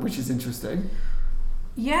album, which is interesting.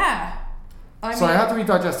 Yeah. So how do we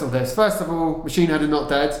digest all this? First of all, Machine Head are not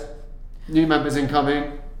dead. New members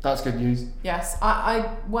incoming. That's good news. Yes. I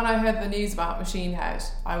when I heard the news about Machine Head,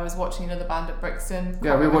 I was watching another band at Brixton.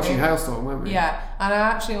 Yeah, we were watching Hailstorm, weren't we? Yeah, and I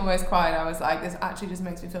actually almost cried. I was like, this actually just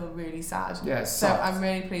makes me feel really sad. Yeah, it so sucks. I'm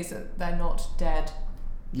really pleased that they're not dead.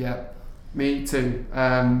 Yeah, me too.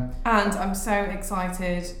 And I'm so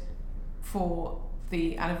excited for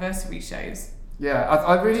the anniversary shows. Yeah,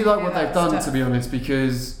 I really like what they've done, stuff? to be honest,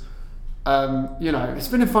 because it's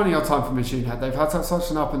been a funny old time for Machine Head. They've had such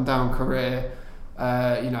an up and down career.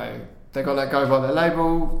 They got let go by their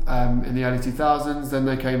label in the early 2000s. Then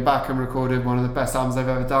they came back and recorded one of the best albums they've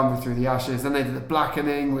ever done with Through the Ashes. Then they did The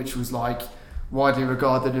Blackening, which was like widely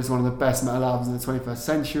regarded as one of the best metal albums in the 21st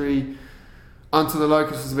century. Until the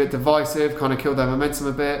Locust was a bit divisive, kind of killed their momentum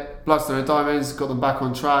a bit. Bloodstone and Diamonds got them back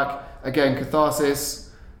on track. Again, Catharsis,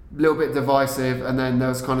 a little bit divisive, and then there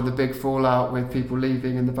was kind of the big fallout with people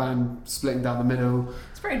leaving and the band splitting down the middle.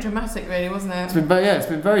 It's very dramatic, really, wasn't it? It's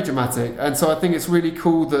been very dramatic, and so I think it's really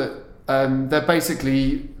cool that they're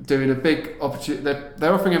basically doing a big opportunity.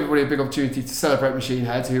 They're offering everybody a big opportunity to celebrate Machine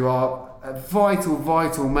Head, who are a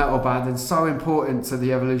vital metal band and so important to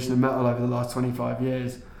the evolution of metal over the last 25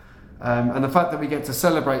 years. And the fact that we get to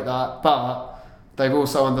celebrate that, but they've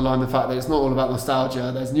also underlined the fact that it's not all about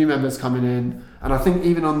nostalgia. There's new members coming in, and I think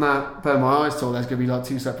even on that Burn My Eyes tour, there's going to be like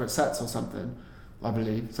 2 separate sets or something, I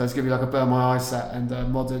believe. So there's going to be like a Burn My Eyes set and a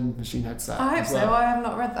modern Machine Head set. I hope so. I have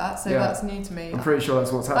not read that, so that's new to me. I'm pretty sure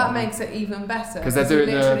that's what's happening. That makes it even better because they're doing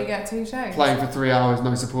you literally get 2 shows. Playing for 3 hours,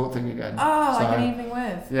 no support thing again. Oh, like an evening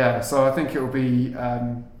with. Yeah, so I think it will be.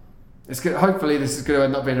 It's good. Hopefully, this is going to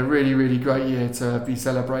end up being a really, really great year to be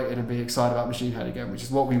celebrated and be excited about Machine Head again, which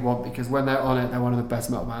is what we want, because when they're on it, they're one of the best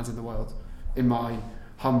metal bands in the world, in my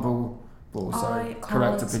humble, but also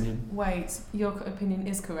correct opinion. Wait, your opinion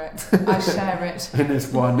is correct. I share it. In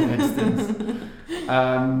this one instance.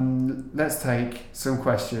 Let's take some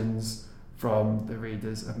questions from the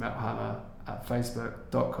readers of Metal Hammer at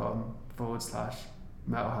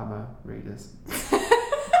facebook.com/Metal Hammer readers.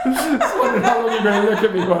 I was wondering how long you're going to look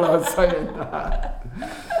at me while I was saying that.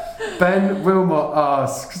 Ben Wilmot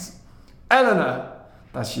asks, Eleanor,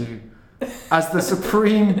 that's you, as the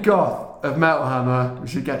supreme goth of Metal Hammer, we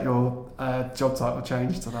should get your job title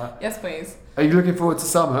changed to that. Yes, please. Are you looking forward to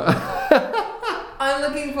summer? I'm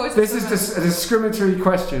looking forward to this summer. This is a discriminatory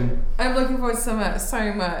question. I'm looking forward to summer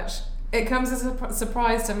so much. It comes as a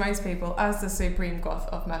surprise to most people, as the supreme goth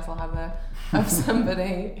of Metal Hammer, of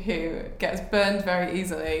somebody who gets burned very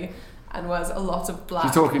easily and wears a lot of black.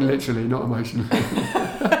 You're talking literally, not emotionally.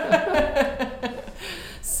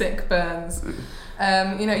 Sick burns.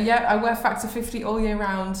 I wear Factor 50 all year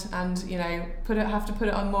round, and have to put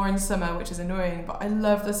it on more in summer, which is annoying. But I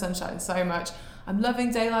love the sunshine so much. I'm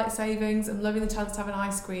loving daylight savings. I'm loving the chance to have an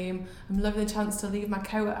ice cream. I'm loving the chance to leave my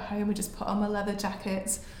coat at home and just put on my leather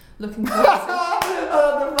jacket. Looking forward to the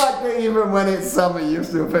fact that even when it's summer, you're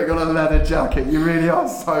still putting on a leather jacket. You really are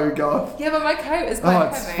so goth. Yeah, but my coat is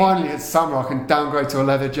quite heavy. Finally it's summer. I can downgrade to a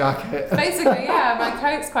leather jacket. Basically, yeah, my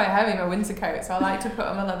coat's quite heavy, my winter coat, so I like to put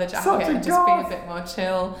on my leather jacket and just be a bit more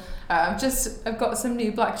chill. I've got some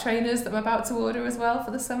new black trainers that I'm about to order as well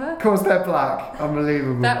for the summer. Of course, they're black.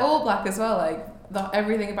 Unbelievable. They're all black as well,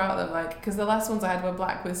 everything about them, because the last ones I had were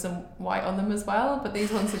black with some white on them as well, but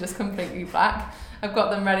these ones are just completely black. I've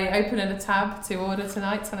got them ready, opening a tab to order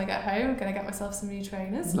tonight when I get home. I'm going to get myself some new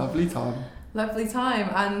trainers. Lovely time.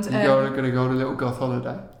 And you're going to go on a little goth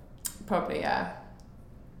holiday? Probably, yeah.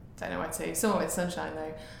 Don't know where to. Somewhere with sunshine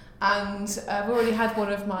though. And I've already had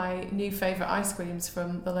one of my new favourite ice creams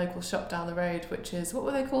from the local shop down the road, which is, what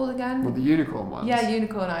were they called again? Well, the unicorn ones? Yeah,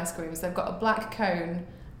 unicorn ice creams. They've got a black cone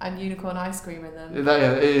and unicorn ice cream in them. It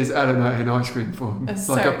is Eleanor in ice cream form. It's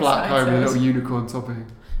like a black cone with a little unicorn topping.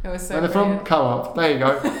 It was so they're from Co-op. There you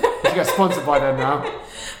go. You should get sponsored by them now.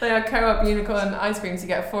 They are Co-op unicorn ice creams. You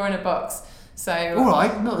get 4 in a box. So all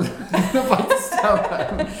right, not about to sell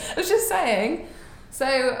them. I was just saying.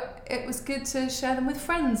 So it was good to share them with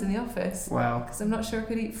friends in the office. Wow. Because I'm not sure I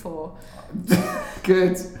could eat 4.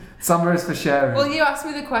 Good. Summer is for sharing. Well, you asked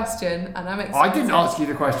me the question, and I'm excited. I didn't ask you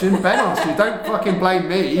the question. Ben asked you. Don't fucking blame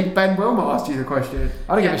me. Ben Wilmot asked you the question.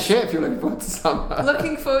 I don't give a shit if you're looking forward to summer.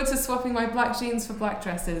 Looking forward to swapping my black jeans for black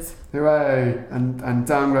dresses. Hooray! And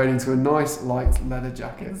downgrading to a nice light leather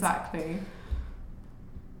jacket. Exactly.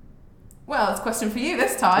 Well, it's a question for you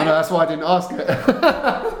this I time. know, that's why I didn't ask it.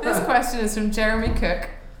 This question is from Jeremy Cook.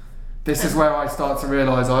 This is where I start to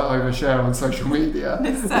realise I overshare on social media.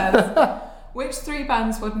 This says, which 3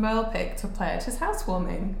 bands would Merle pick to play at his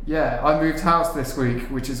housewarming? Yeah, I moved house this week,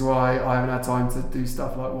 which is why I haven't had time to do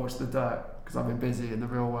stuff like Watch the Dirt, because I've been busy in the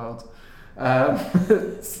real world.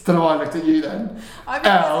 Don't know why I looked at you then.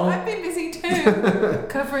 I've been busy too,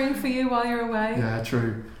 covering for you while you're away. Yeah,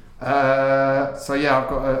 true. So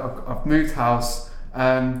yeah, I've moved house,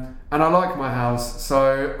 and I like my house,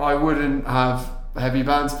 so I wouldn't have heavy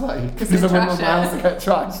bands play because I wouldn't want my house to get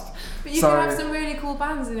trashed. But you can have some really cool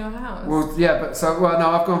bands in your house. Well, yeah, no,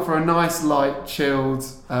 I've gone for a nice, light, chilled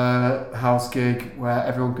house gig where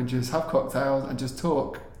everyone can just have cocktails and just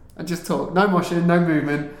talk. No moshing, no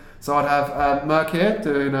movement. So I'd have Merc here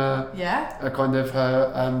doing a kind of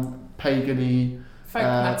her pagan-y folk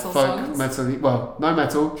metal songs. Metal, well, no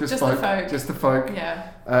metal, just folk. Just the folk. Yeah.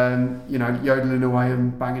 Yodeling away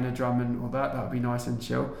and banging a drum and all that. That would be nice and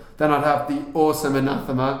chill. Then I'd have the awesome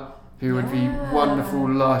Anathema, who would be wonderful,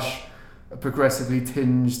 lush, progressively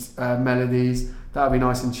tinged melodies. That would be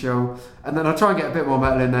nice and chill. And then I'll try and get a bit more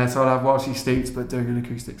metal in there, so I'll have While She Sleeps, but doing an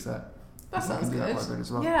acoustic set. That sounds good. That quite good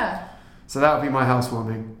as well. Yeah. So that would be my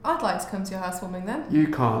housewarming. I'd like to come to your housewarming then. You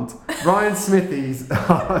can't. Ryan Smithies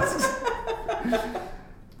asks,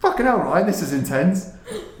 fucking hell, Ryan, this is intense.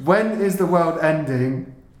 When is the world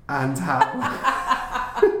ending and how?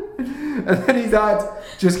 And then he's had,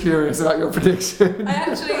 just curious about your prediction. I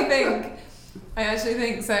actually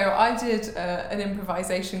think so. I did an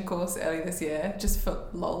improvisation course earlier this year, just for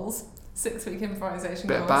lols. 6-week improvisation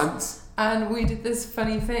Bit course. of bants. And we did this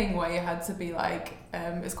funny thing where you had to be like,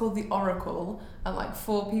 it's called the Oracle, and like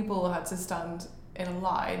 4 people had to stand in a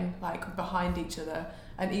line, like behind each other,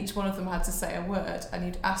 and each one of them had to say a word, and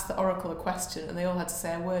you'd ask the Oracle a question, and they all had to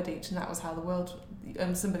say a word each, and that was how the world,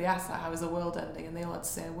 somebody asked that, how is the world ending, and they all had to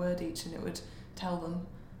say a word each, and it would tell them.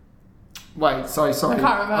 Wait, sorry. I can't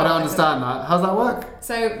remember. I don't understand that. How's that work?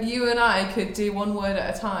 So you and I could do one word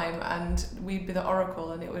at a time, and we'd be the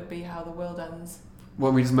Oracle, and it would be how the world ends.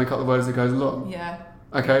 Well, we just make up the words as it goes along? Yeah.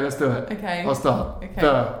 Okay, let's do it. Okay. I'll start. Okay.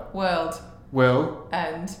 The world will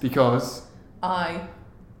end because I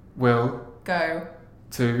will go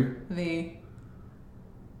to the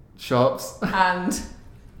shops and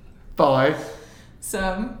buy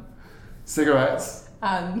some cigarettes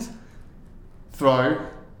and throw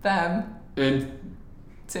them in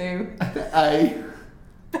to a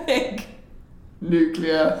big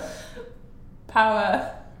nuclear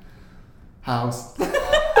power house.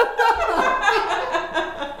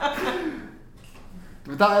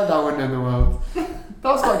 But that wouldn't end the world. That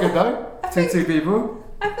was quite good though. Two people.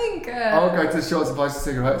 I think I would go to the shops and buy some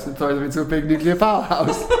cigarettes and throw them into a big nuclear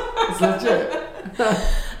powerhouse. It's legit.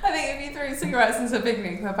 I think if you threw cigarettes into a big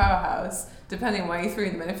nuclear powerhouse, depending on where you threw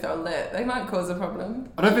them and if they were lit, they might cause a problem.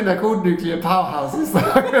 I don't think they're called nuclear powerhouses though.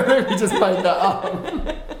 I think we just made that up.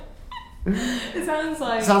 It sounds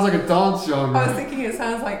like a dance genre. I was thinking it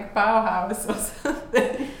sounds like Bauhaus or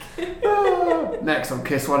something. Next on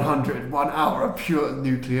Kiss 100, 1 hour of pure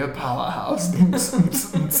nuclear powerhouse. Fucking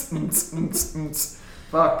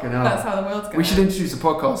hell. That's how the world's going. We should introduce a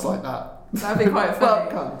podcast like that. That'd be quite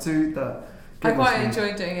funny. Welcome to the... I quite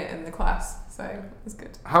enjoyed doing it in the class, so it was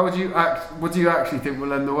good. How would you act? What do you actually think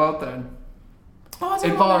will end the world then?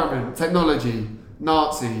 Environment, technology,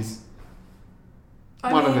 Nazis.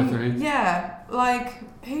 One of the 3. Yeah, like,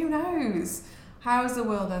 who knows? How is the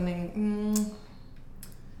world ending?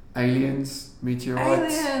 Aliens,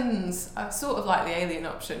 meteorites. Aliens! I sort of like the alien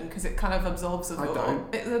option because it kind of absolves us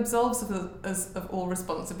of all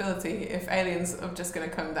responsibility. If aliens are just going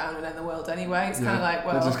to come down and end the world anyway, it's kind of like,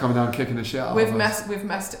 well, they're just coming down kicking the shit out we've of us. We've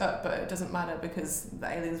messed it up, but it doesn't matter because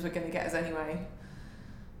the aliens were going to get us anyway.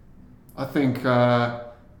 I think,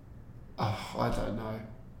 I don't know.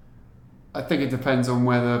 I think it depends on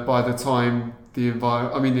whether by the time the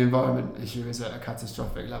environment issue is at a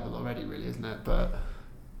catastrophic level already, really, isn't it? But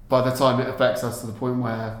by the time it affects us to the point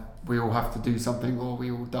where we all have to do something or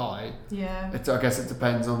we all die, yeah. I guess it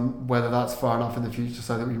depends on whether that's far enough in the future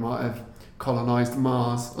so that we might have colonised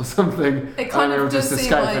Mars or something, It kind and of we'll just does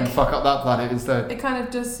seem escape like- and fuck up that planet instead. It kind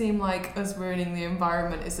of does seem like us ruining the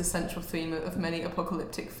environment is the central theme of many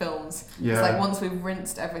apocalyptic films. Yeah. It's like once we've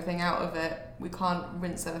rinsed everything out of it, we can't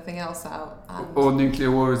rinse anything else out. And Or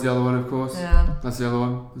nuclear war is the other one, of course. yeah, That's the other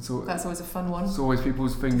one. that's always a fun one. It's always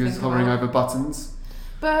people's fingers think hovering about. over buttons.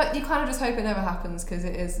 But you kind of just hope it never happens because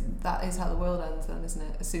that is how the world ends then, isn't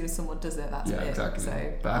it? As soon as someone does it, that's Yeah, it. exactly.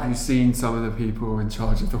 So, But have you seen some of the people in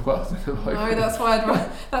charge of the world? No, that's why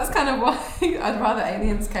that's kind of why I'd rather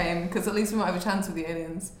aliens came, because at least we might have a chance with the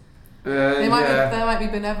aliens. They might be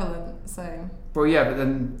benevolent, so. Well, yeah, but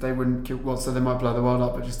then they wouldn't kill. Well, so they might blow the world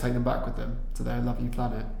up, but just take them back with them to their lovely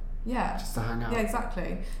planet, Yeah. just to hang out. Yeah,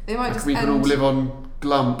 exactly. They might Like just we can all live on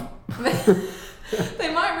glump.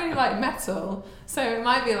 They might really like metal, so it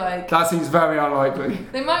might be like That seems very unlikely.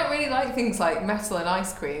 they might really like things like metal and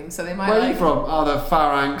ice cream. So they might. Where are like, you from? Oh, the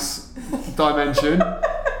Phalanx dimension.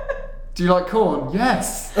 Do you like corn?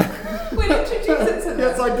 Yes. We'll introduce it to them.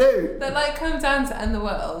 Yes, I do. They're like come down to end the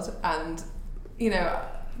world, and you know,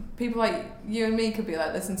 people like you and me could be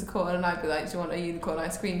like listen to corn, and I'd be like, do you want a unicorn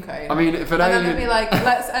ice cream cone? I mean, if an and alien, then they'd be like,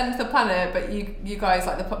 let's end the planet, but you guys,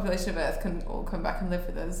 like the population of Earth, can all come back and live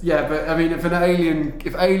with us. yeah, but I mean,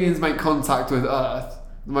 if aliens make contact with Earth,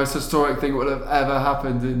 the most historic thing that would have ever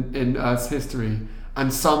happened in Earth's history,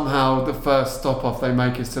 and somehow the first stop off they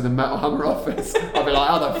make is to the Metal Hammer office, I'd be like,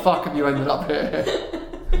 how the fuck have you ended up here?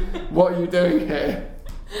 What are you doing here?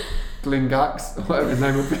 Glingax, or whatever his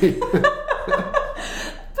name would be.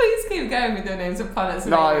 Please keep going with your names of planets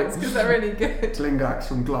and No. aliens because they're really good. Glingax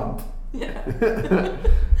from Glump. Yeah.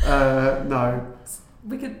 No.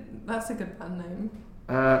 We could. That's a good band name.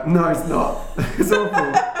 No, it's not. It's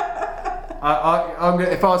awful.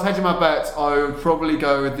 If I was hedging my bets, I would probably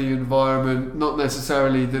go with the environment. Not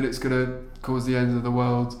necessarily that it's going to cause the end of the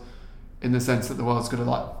world, in the sense that the world's going to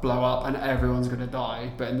like blow up and everyone's going to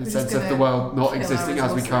die, but in the We're sense just of the gonna world not kill our existing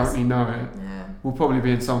as we resources. currently know it. Yeah. We'll probably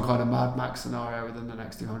be in some kind of Mad Max scenario within the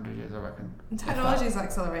next 200 years, I reckon. And technology is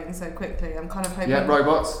accelerating so quickly. I'm kind of hoping. Yeah,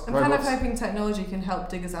 robots. I'm kind of hoping technology can help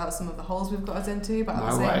dig us out some of the holes we've got us into, but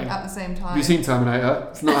No way. at the same time. Have you seen Terminator?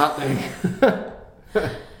 It's not happening.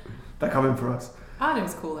 They're coming for us. Arnie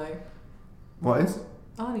was cool though. What is?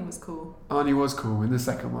 Arnie was cool. Arnie was cool in the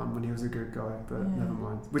second one when he was a good guy, but Yeah. never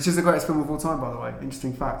mind. Which is the greatest film of all time, by the way.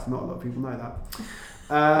 Interesting fact. Not a lot of people know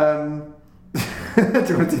that.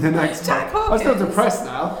 Do you want to do the next Jack one? I'm still Hawkins. depressed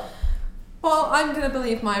now. Well, I'm going to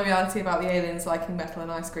believe my reality about the aliens liking metal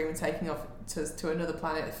and ice cream and taking off to another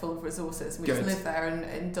planet full of resources. We Good. just live there and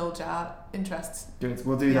indulge our interests. Good.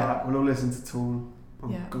 We'll do Yeah. that. We'll all listen to Tool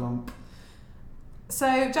on Yeah. Glump.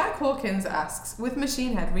 So Jack Hawkins asks, with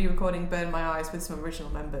Machine Head re-recording Burn My Eyes with some original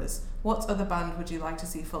members, what other band would you like to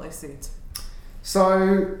see follow suit?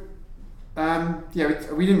 So, we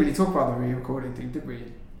didn't really talk about the re-recording thing, did we?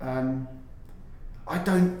 I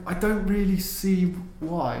don't really see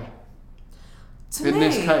why. In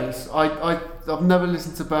this case, I've never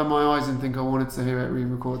listened to Burn My Eyes and think I wanted to hear it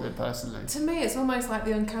re-recorded personally. To me, it's almost like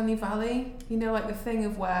the uncanny valley. You know, like the thing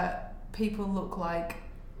of where people look like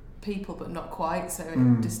people but not quite, so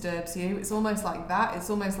it disturbs you. It's almost like that. It's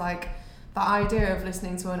almost like that idea of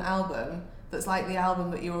listening to an album that's like the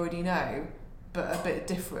album that you already know, but a bit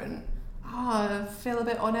different. I feel a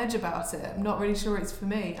bit on edge about it. I'm not really sure it's for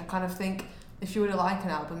me. I kind of think if you were to like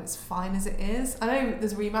an album, it's fine as it is. I know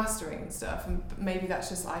there's remastering and stuff, and maybe that's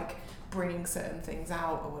just like bringing certain things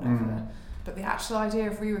out or whatever. But the actual idea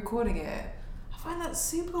of re-recording it, I find that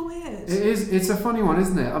super weird. It is. It's a funny one,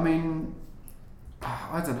 isn't it? I mean,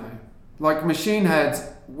 I don't know. Like Machine Head,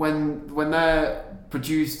 when they're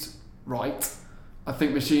produced right, I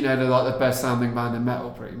think Machine Head are like the best sounding band in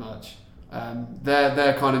metal, pretty much.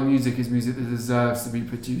 Their kind of music is music that deserves to be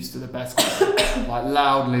produced to the best quality, like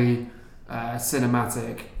loudly,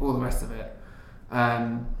 cinematic, all the rest of it.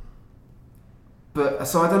 But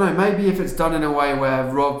so I don't know. Maybe if it's done in a way where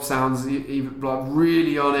Rob sounds even like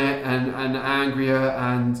really on it and angrier,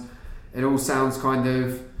 and it all sounds kind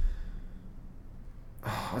of,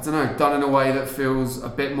 I don't know, done in a way that feels a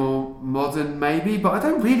bit more modern, maybe. But I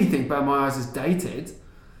don't really think Burn My Eyes is dated.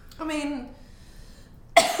 I mean,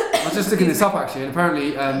 I was just looking this up actually, and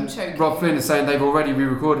apparently Rob Flynn is saying they've already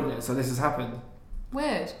re-recorded it, so this has happened.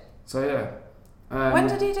 weird. So yeah. When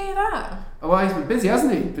did he do that? Oh, well, he's been busy,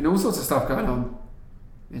 hasn't he? Been all sorts of stuff going on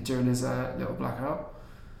during his little blackout.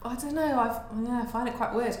 I don't know. I find it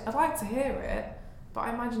quite weird. I'd like to hear it, but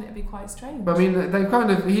I imagine it'd be quite strange. But I mean, they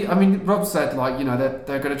kind of. Rob said like, you know,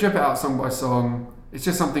 they're going to drip it out song by song. It's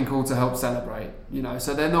just something cool to help celebrate, you know.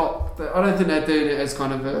 So they're not. I don't think they're doing it as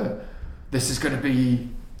kind of a. This is going to be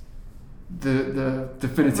the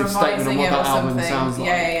definitive statement on what that album sounds like.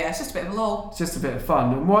 Yeah. It's just a bit of a lull. It's just a bit of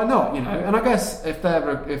fun, and why not? And I guess if they're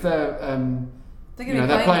they're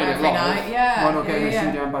playing it live, night. Why not get in the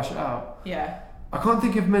studio and bash it out? Yeah. I can't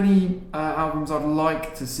think of many albums I'd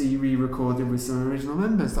like to see re-recorded with some original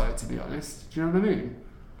members, though. To be honest, do you know what I mean?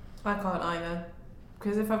 I can't either.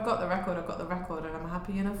 Because if I've got the record, I've got the record, and I'm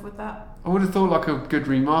happy enough with that. I would have thought like a good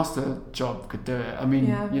remaster job could do it. I mean,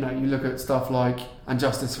 you look at stuff like And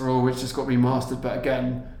Justice for All, which just got remastered, but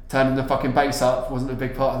again, turning the fucking bass up wasn't a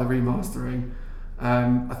big part of the remastering.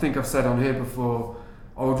 I think I've said on here before,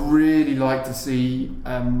 I would really like to see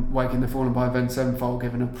Waking the Fallen by Avenged Sevenfold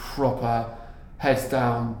given a proper heads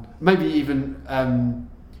down. Maybe even,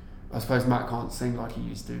 I suppose Matt can't sing like he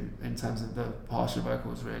used to in terms of the harsher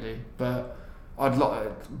vocals, really, but I'd like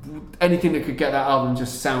anything that could get that album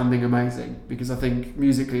just sounding amazing, because I think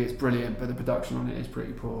musically it's brilliant, but the production on it is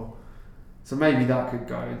pretty poor. So maybe that could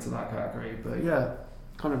go into that category. But yeah,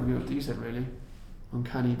 kind of agree with what you said, really.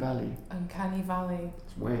 Uncanny Valley. Uncanny Valley.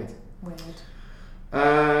 It's weird. Weird.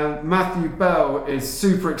 Matthew Bell is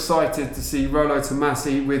super excited to see Rolo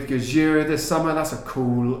Tomasi with Gajira this summer. That's a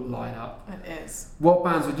cool lineup. It is. What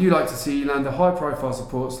bands would you like to see land a high-profile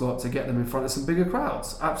support slot to get them in front of some bigger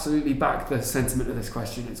crowds? Absolutely back the sentiment of this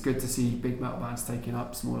question. It's good to see big metal bands taking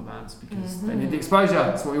up smaller bands because they need the exposure.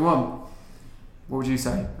 That's what we want. What would you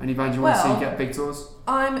say? Any band you want to see get big tours?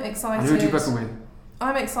 I'm excited. And who would you book them with?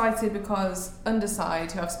 I'm excited because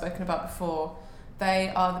Underside, who I've spoken about before,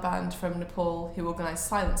 they are the band from Nepal who organised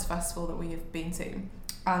Silence Festival that we have been to.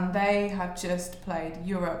 And they have just played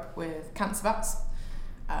Europe with Cancer Vats.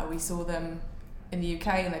 We saw them in the UK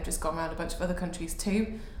and they've just gone around a bunch of other countries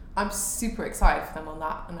too. I'm super excited for them on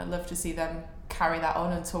that, and I'd love to see them carry that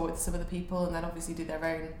on and tour with some other people and then obviously do their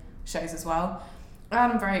own shows as well. And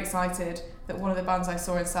I'm very excited that one of the bands I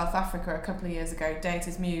saw in South Africa a couple of years ago,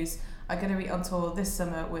 Deity's Muse, are going to be on tour this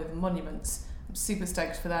summer with Monuments. I'm super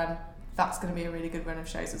stoked for them. That's going to be a really good run of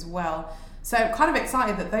shows as well. So kind of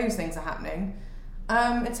excited that those things are happening.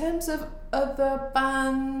 In terms of other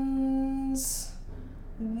bands,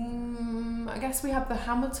 I guess we had the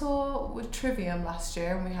Hammer Tour with Trivium last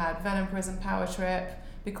year, and we had Venom Prison Power Trip.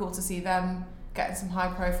 Be cool to see them getting some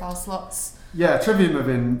high profile slots. Yeah, Trivium have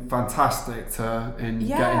been fantastic in getting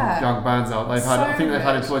young bands out. They've had, I think they've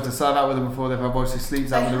had Employed to Serve out with them before. They've had Voices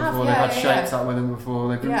Sleeps out with them before. They've had Shapes out with them before.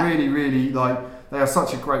 They've been really, really they are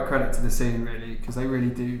such a great credit to the scene, really, because they really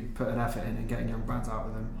do put an effort in getting young bands out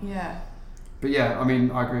with them. Yeah. But yeah, I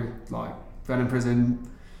mean, I agree. Like Venom Prison,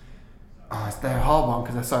 they're a hard one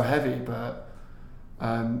because they're so heavy. But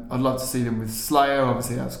I'd love to see them with Slayer.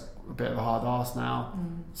 Obviously, that's a bit of a hard ass now.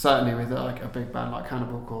 Certainly with like a big band like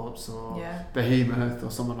Cannibal Corpse or Behemoth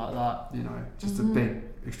or someone like that, just a big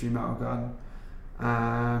extreme metal gun.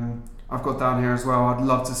 I've got down here as well, I'd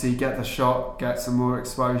love to see Get the Shot get some more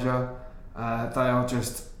exposure. They are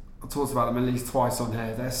just, I talked about them at least twice on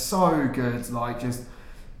here, they're so good, like just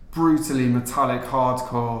brutally metallic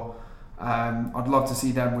hardcore. I'd love to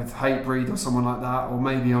see them with Hatebreed or someone like that, or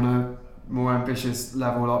maybe on a more ambitious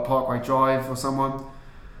level like Parkway Drive or someone.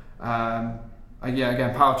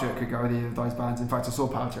 Again, Power Trip could go with either of those bands. In fact, I saw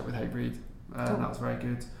Power Trip with Hatebreed, and that was very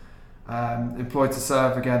good. Employed to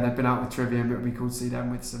Serve, again, they've been out with Trivium, but it would be cool to see them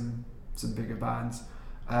with some bigger bands.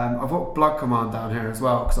 I've got Blood Command down here as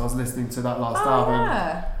well, because I was listening to that last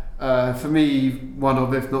album. For me, one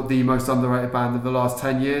of, if not the most underrated band of the last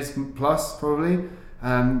 10 years plus, probably.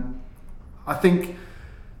 I think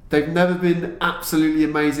they've never been absolutely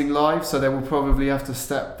amazing live, so they will probably have to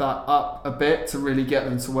step that up a bit to really get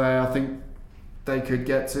them to where I think they could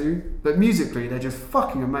get to. But musically, they're just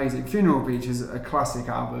fucking amazing. Funeral Beach is a classic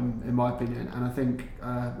album, in my opinion, and I think,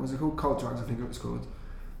 was it called Cult Drugs? I think it was called.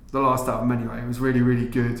 The last album, anyway. It was really, really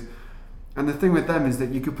good. And the thing with them is that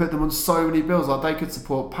you could put them on so many bills. Like, they could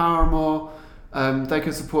support Paramore, they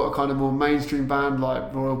could support a kind of more mainstream band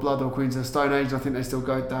like Royal Blood or Queens of the Stone Age. I think they still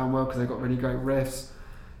go down well because they've got really great riffs.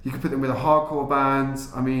 You could put them with a hardcore band.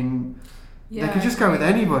 I mean, they could just go with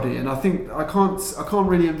anybody. And I think I can't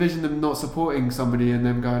really envision them not supporting somebody and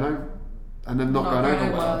them going over, and them not going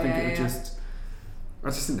over well. I think it would just. I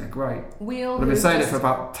just think they're great. I've been saying it for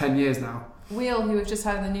about 10 years now. Wheel, who we've just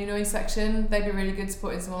had in the New Noise section, they'd be really good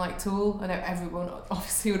supporting someone like Tool. I know everyone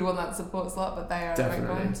obviously would want that support slot, but they are a great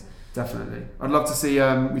band. Definitely. I'd love to see,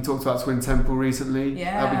 we talked about Twin Temple recently.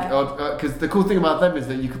 Yeah. That'd be odd, because the cool thing about them is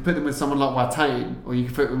that you could put them with someone like Watain, or you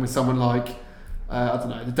could put them with someone like, I don't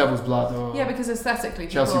know, The Devil's Blood, or... Yeah, because aesthetically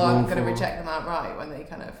Chelsea people aren't Wolf going to reject them outright when they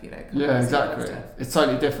kind of, Yeah, exactly. It's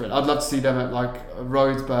totally different. I'd love to see them at like a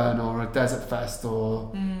Roadsburn or a Desert Fest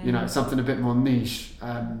or, something a bit more niche.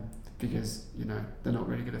 because, you know, they're not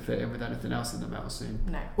really going to fit in with anything else in the metal scene.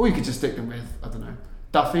 No. Or you could just stick them with, I don't know,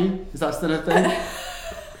 Duffy. Is that still a thing?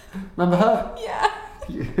 Remember her? Yeah.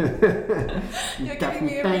 You're giving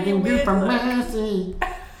me a really weird look.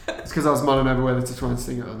 It's because I was mulling over whether to try and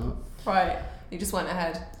sing it or not. Right. You just went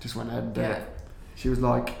ahead. Just went ahead and did it. She was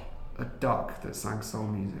like a duck that sang soul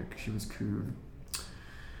music. She was cool.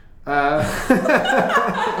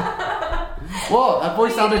 What? That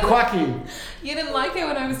voice sounded quacky. You didn't like it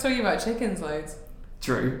when I was talking about chickens loads.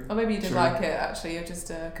 True. Or maybe you did like it, actually. You're just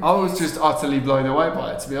confused. I was just utterly blown away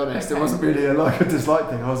by it, to be honest. Okay. It wasn't really a dislike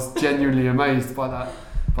thing. I was genuinely amazed by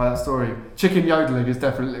that story. Chicken yodeling is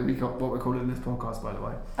definitely what we're calling this podcast, by the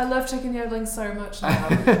way. I love chicken yodeling so much now.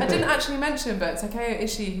 I didn't actually mention, but Takeo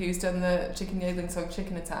Ishii, who's done the chicken yodeling song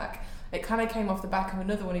Chicken Attack, it kind of came off the back of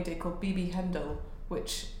another one he did called BB Hendel,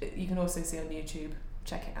 which you can also see on YouTube.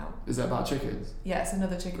 Check it out. Is that about chickens? Yeah, it's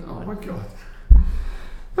another chicken one. Oh my god.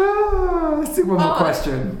 Let's do one more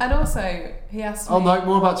question. And also, he asked me... Oh no,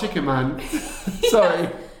 more about Chicken Man. Sorry.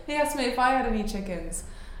 He asked me if I had any chickens.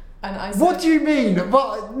 And I said... What do you mean?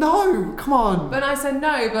 What? No, come on. But I said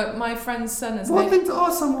no, but my friend's son has... What thing to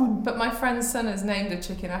ask someone? But my friend's son has named a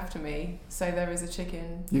chicken after me, so there is a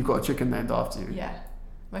chicken... You've got a chicken named after you? Yeah.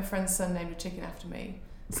 My friend's son named a chicken after me.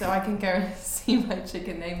 So I can go and see my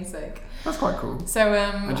chicken namesake. That's quite cool. So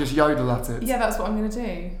and just yodel at it. Yeah, that's what I'm going to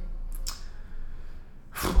do.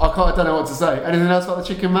 I don't know what to say. Anything else about the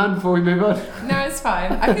Chicken Man before we move on? No, it's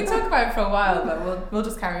fine. I can talk about it for a while, but we'll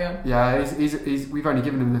just carry on. Yeah, we've only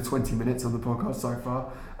given him the 20 minutes on the podcast so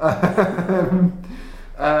far.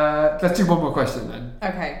 Let's do one more question then.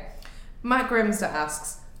 Okay. Matt Grimster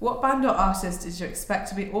asks, what band or artist did you expect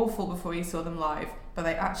to be awful before you saw them live, but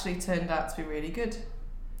they actually turned out to be really good?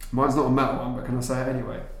 Mine's not a metal one, but can I say it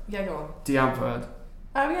anyway? Yeah, go on. D'Amford.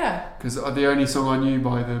 Oh, yeah. Because the only song I knew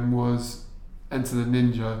by them was Enter the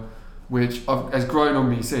Ninja, which has grown on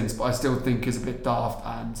me since, but I still think is a bit daft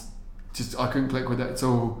and just I couldn't click with it at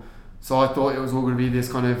all. So I thought it was all going to be this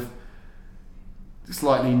kind of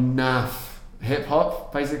slightly naff hip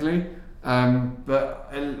hop, basically. But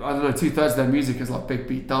I don't know, 2/3 of their music is like big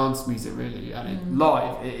beat dance music, really, and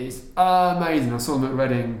live it is amazing. I saw them at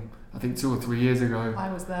Reading, I think 2 or 3 years ago. I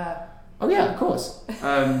was there. Oh yeah, of course.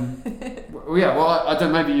 I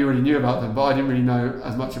don't. Maybe you already knew about them, but I didn't really know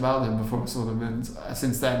as much about them before I saw them. And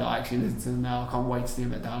since then, I actually listen to them now. I can't wait to see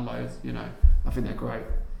them at downloads. You know, I think they're great.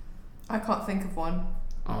 I can't think of one.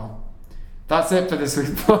 Oh, that's it for this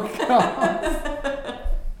week's podcast.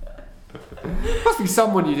 Must be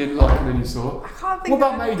someone you didn't like and then you saw. I can't think.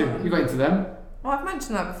 What about of anyone. Maiden? You got into them? Well, I've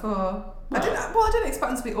mentioned that before. No. I didn't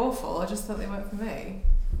expect them to be awful. I just thought they weren't for me.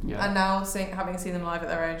 Yeah. And now, having seen them live at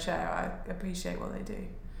their own show, I appreciate what they do.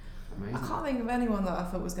 Amazing. I can't think of anyone that I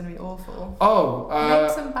thought was going to be awful. Oh, Name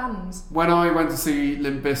some bands. When I went to see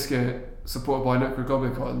Limp Bizkit, supported by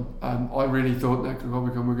Necrogoblicon, I really thought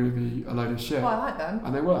Necrogoblicon were going to be a load of shit. Well, I like them.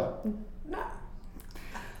 And they were. No.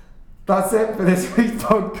 That's it for this week's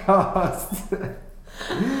podcast.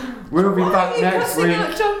 We'll be back next week.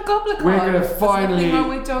 John Goblicon? We're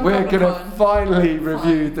going to finally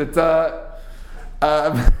review the Dirt.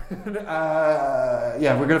 We're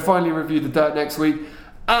going to finally review the Dirt next week,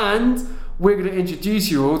 and we're going to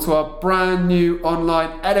introduce you all to our brand new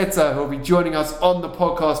online editor who will be joining us on the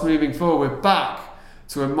podcast moving forward. We're back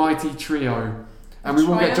to a mighty trio, and we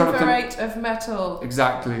will get Jonathan. Triumvirate of metal.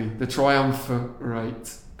 Exactly, the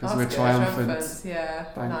triumvirate, because we're triumphant. Yeah,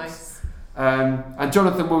 Thanks. nice. And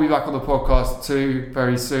Jonathan will be back on the podcast too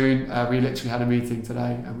very soon. We literally had a meeting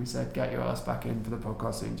today, and we said, "Get your ass back in for the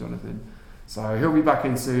podcast soon, Jonathan." So he'll be back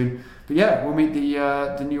in soon. But yeah, we'll meet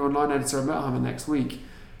the new online editor of Metal Hammer next week.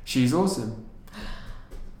 She's awesome.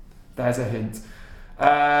 There's a hint.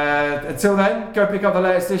 Until then, go pick up the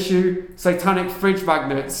latest issue. Satanic Fridge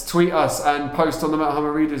Magnets. Tweet us and post on the Metal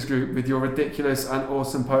Hammer Readers group with your ridiculous and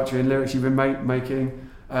awesome poetry and lyrics you've been making.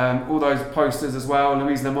 All those posters as well.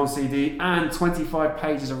 Louise Lemon CD and 25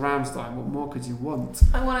 pages of Rammstein. What more could you want?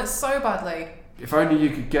 I want it so badly. If only you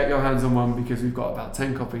could get your hands on one, because we've got about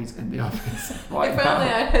 10 copies in the office right If now.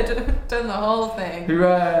 only I had done the whole thing.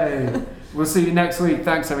 Hooray! We'll see you next week.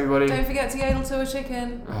 Thanks, everybody. Don't forget to yodel to a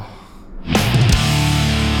chicken. Oh.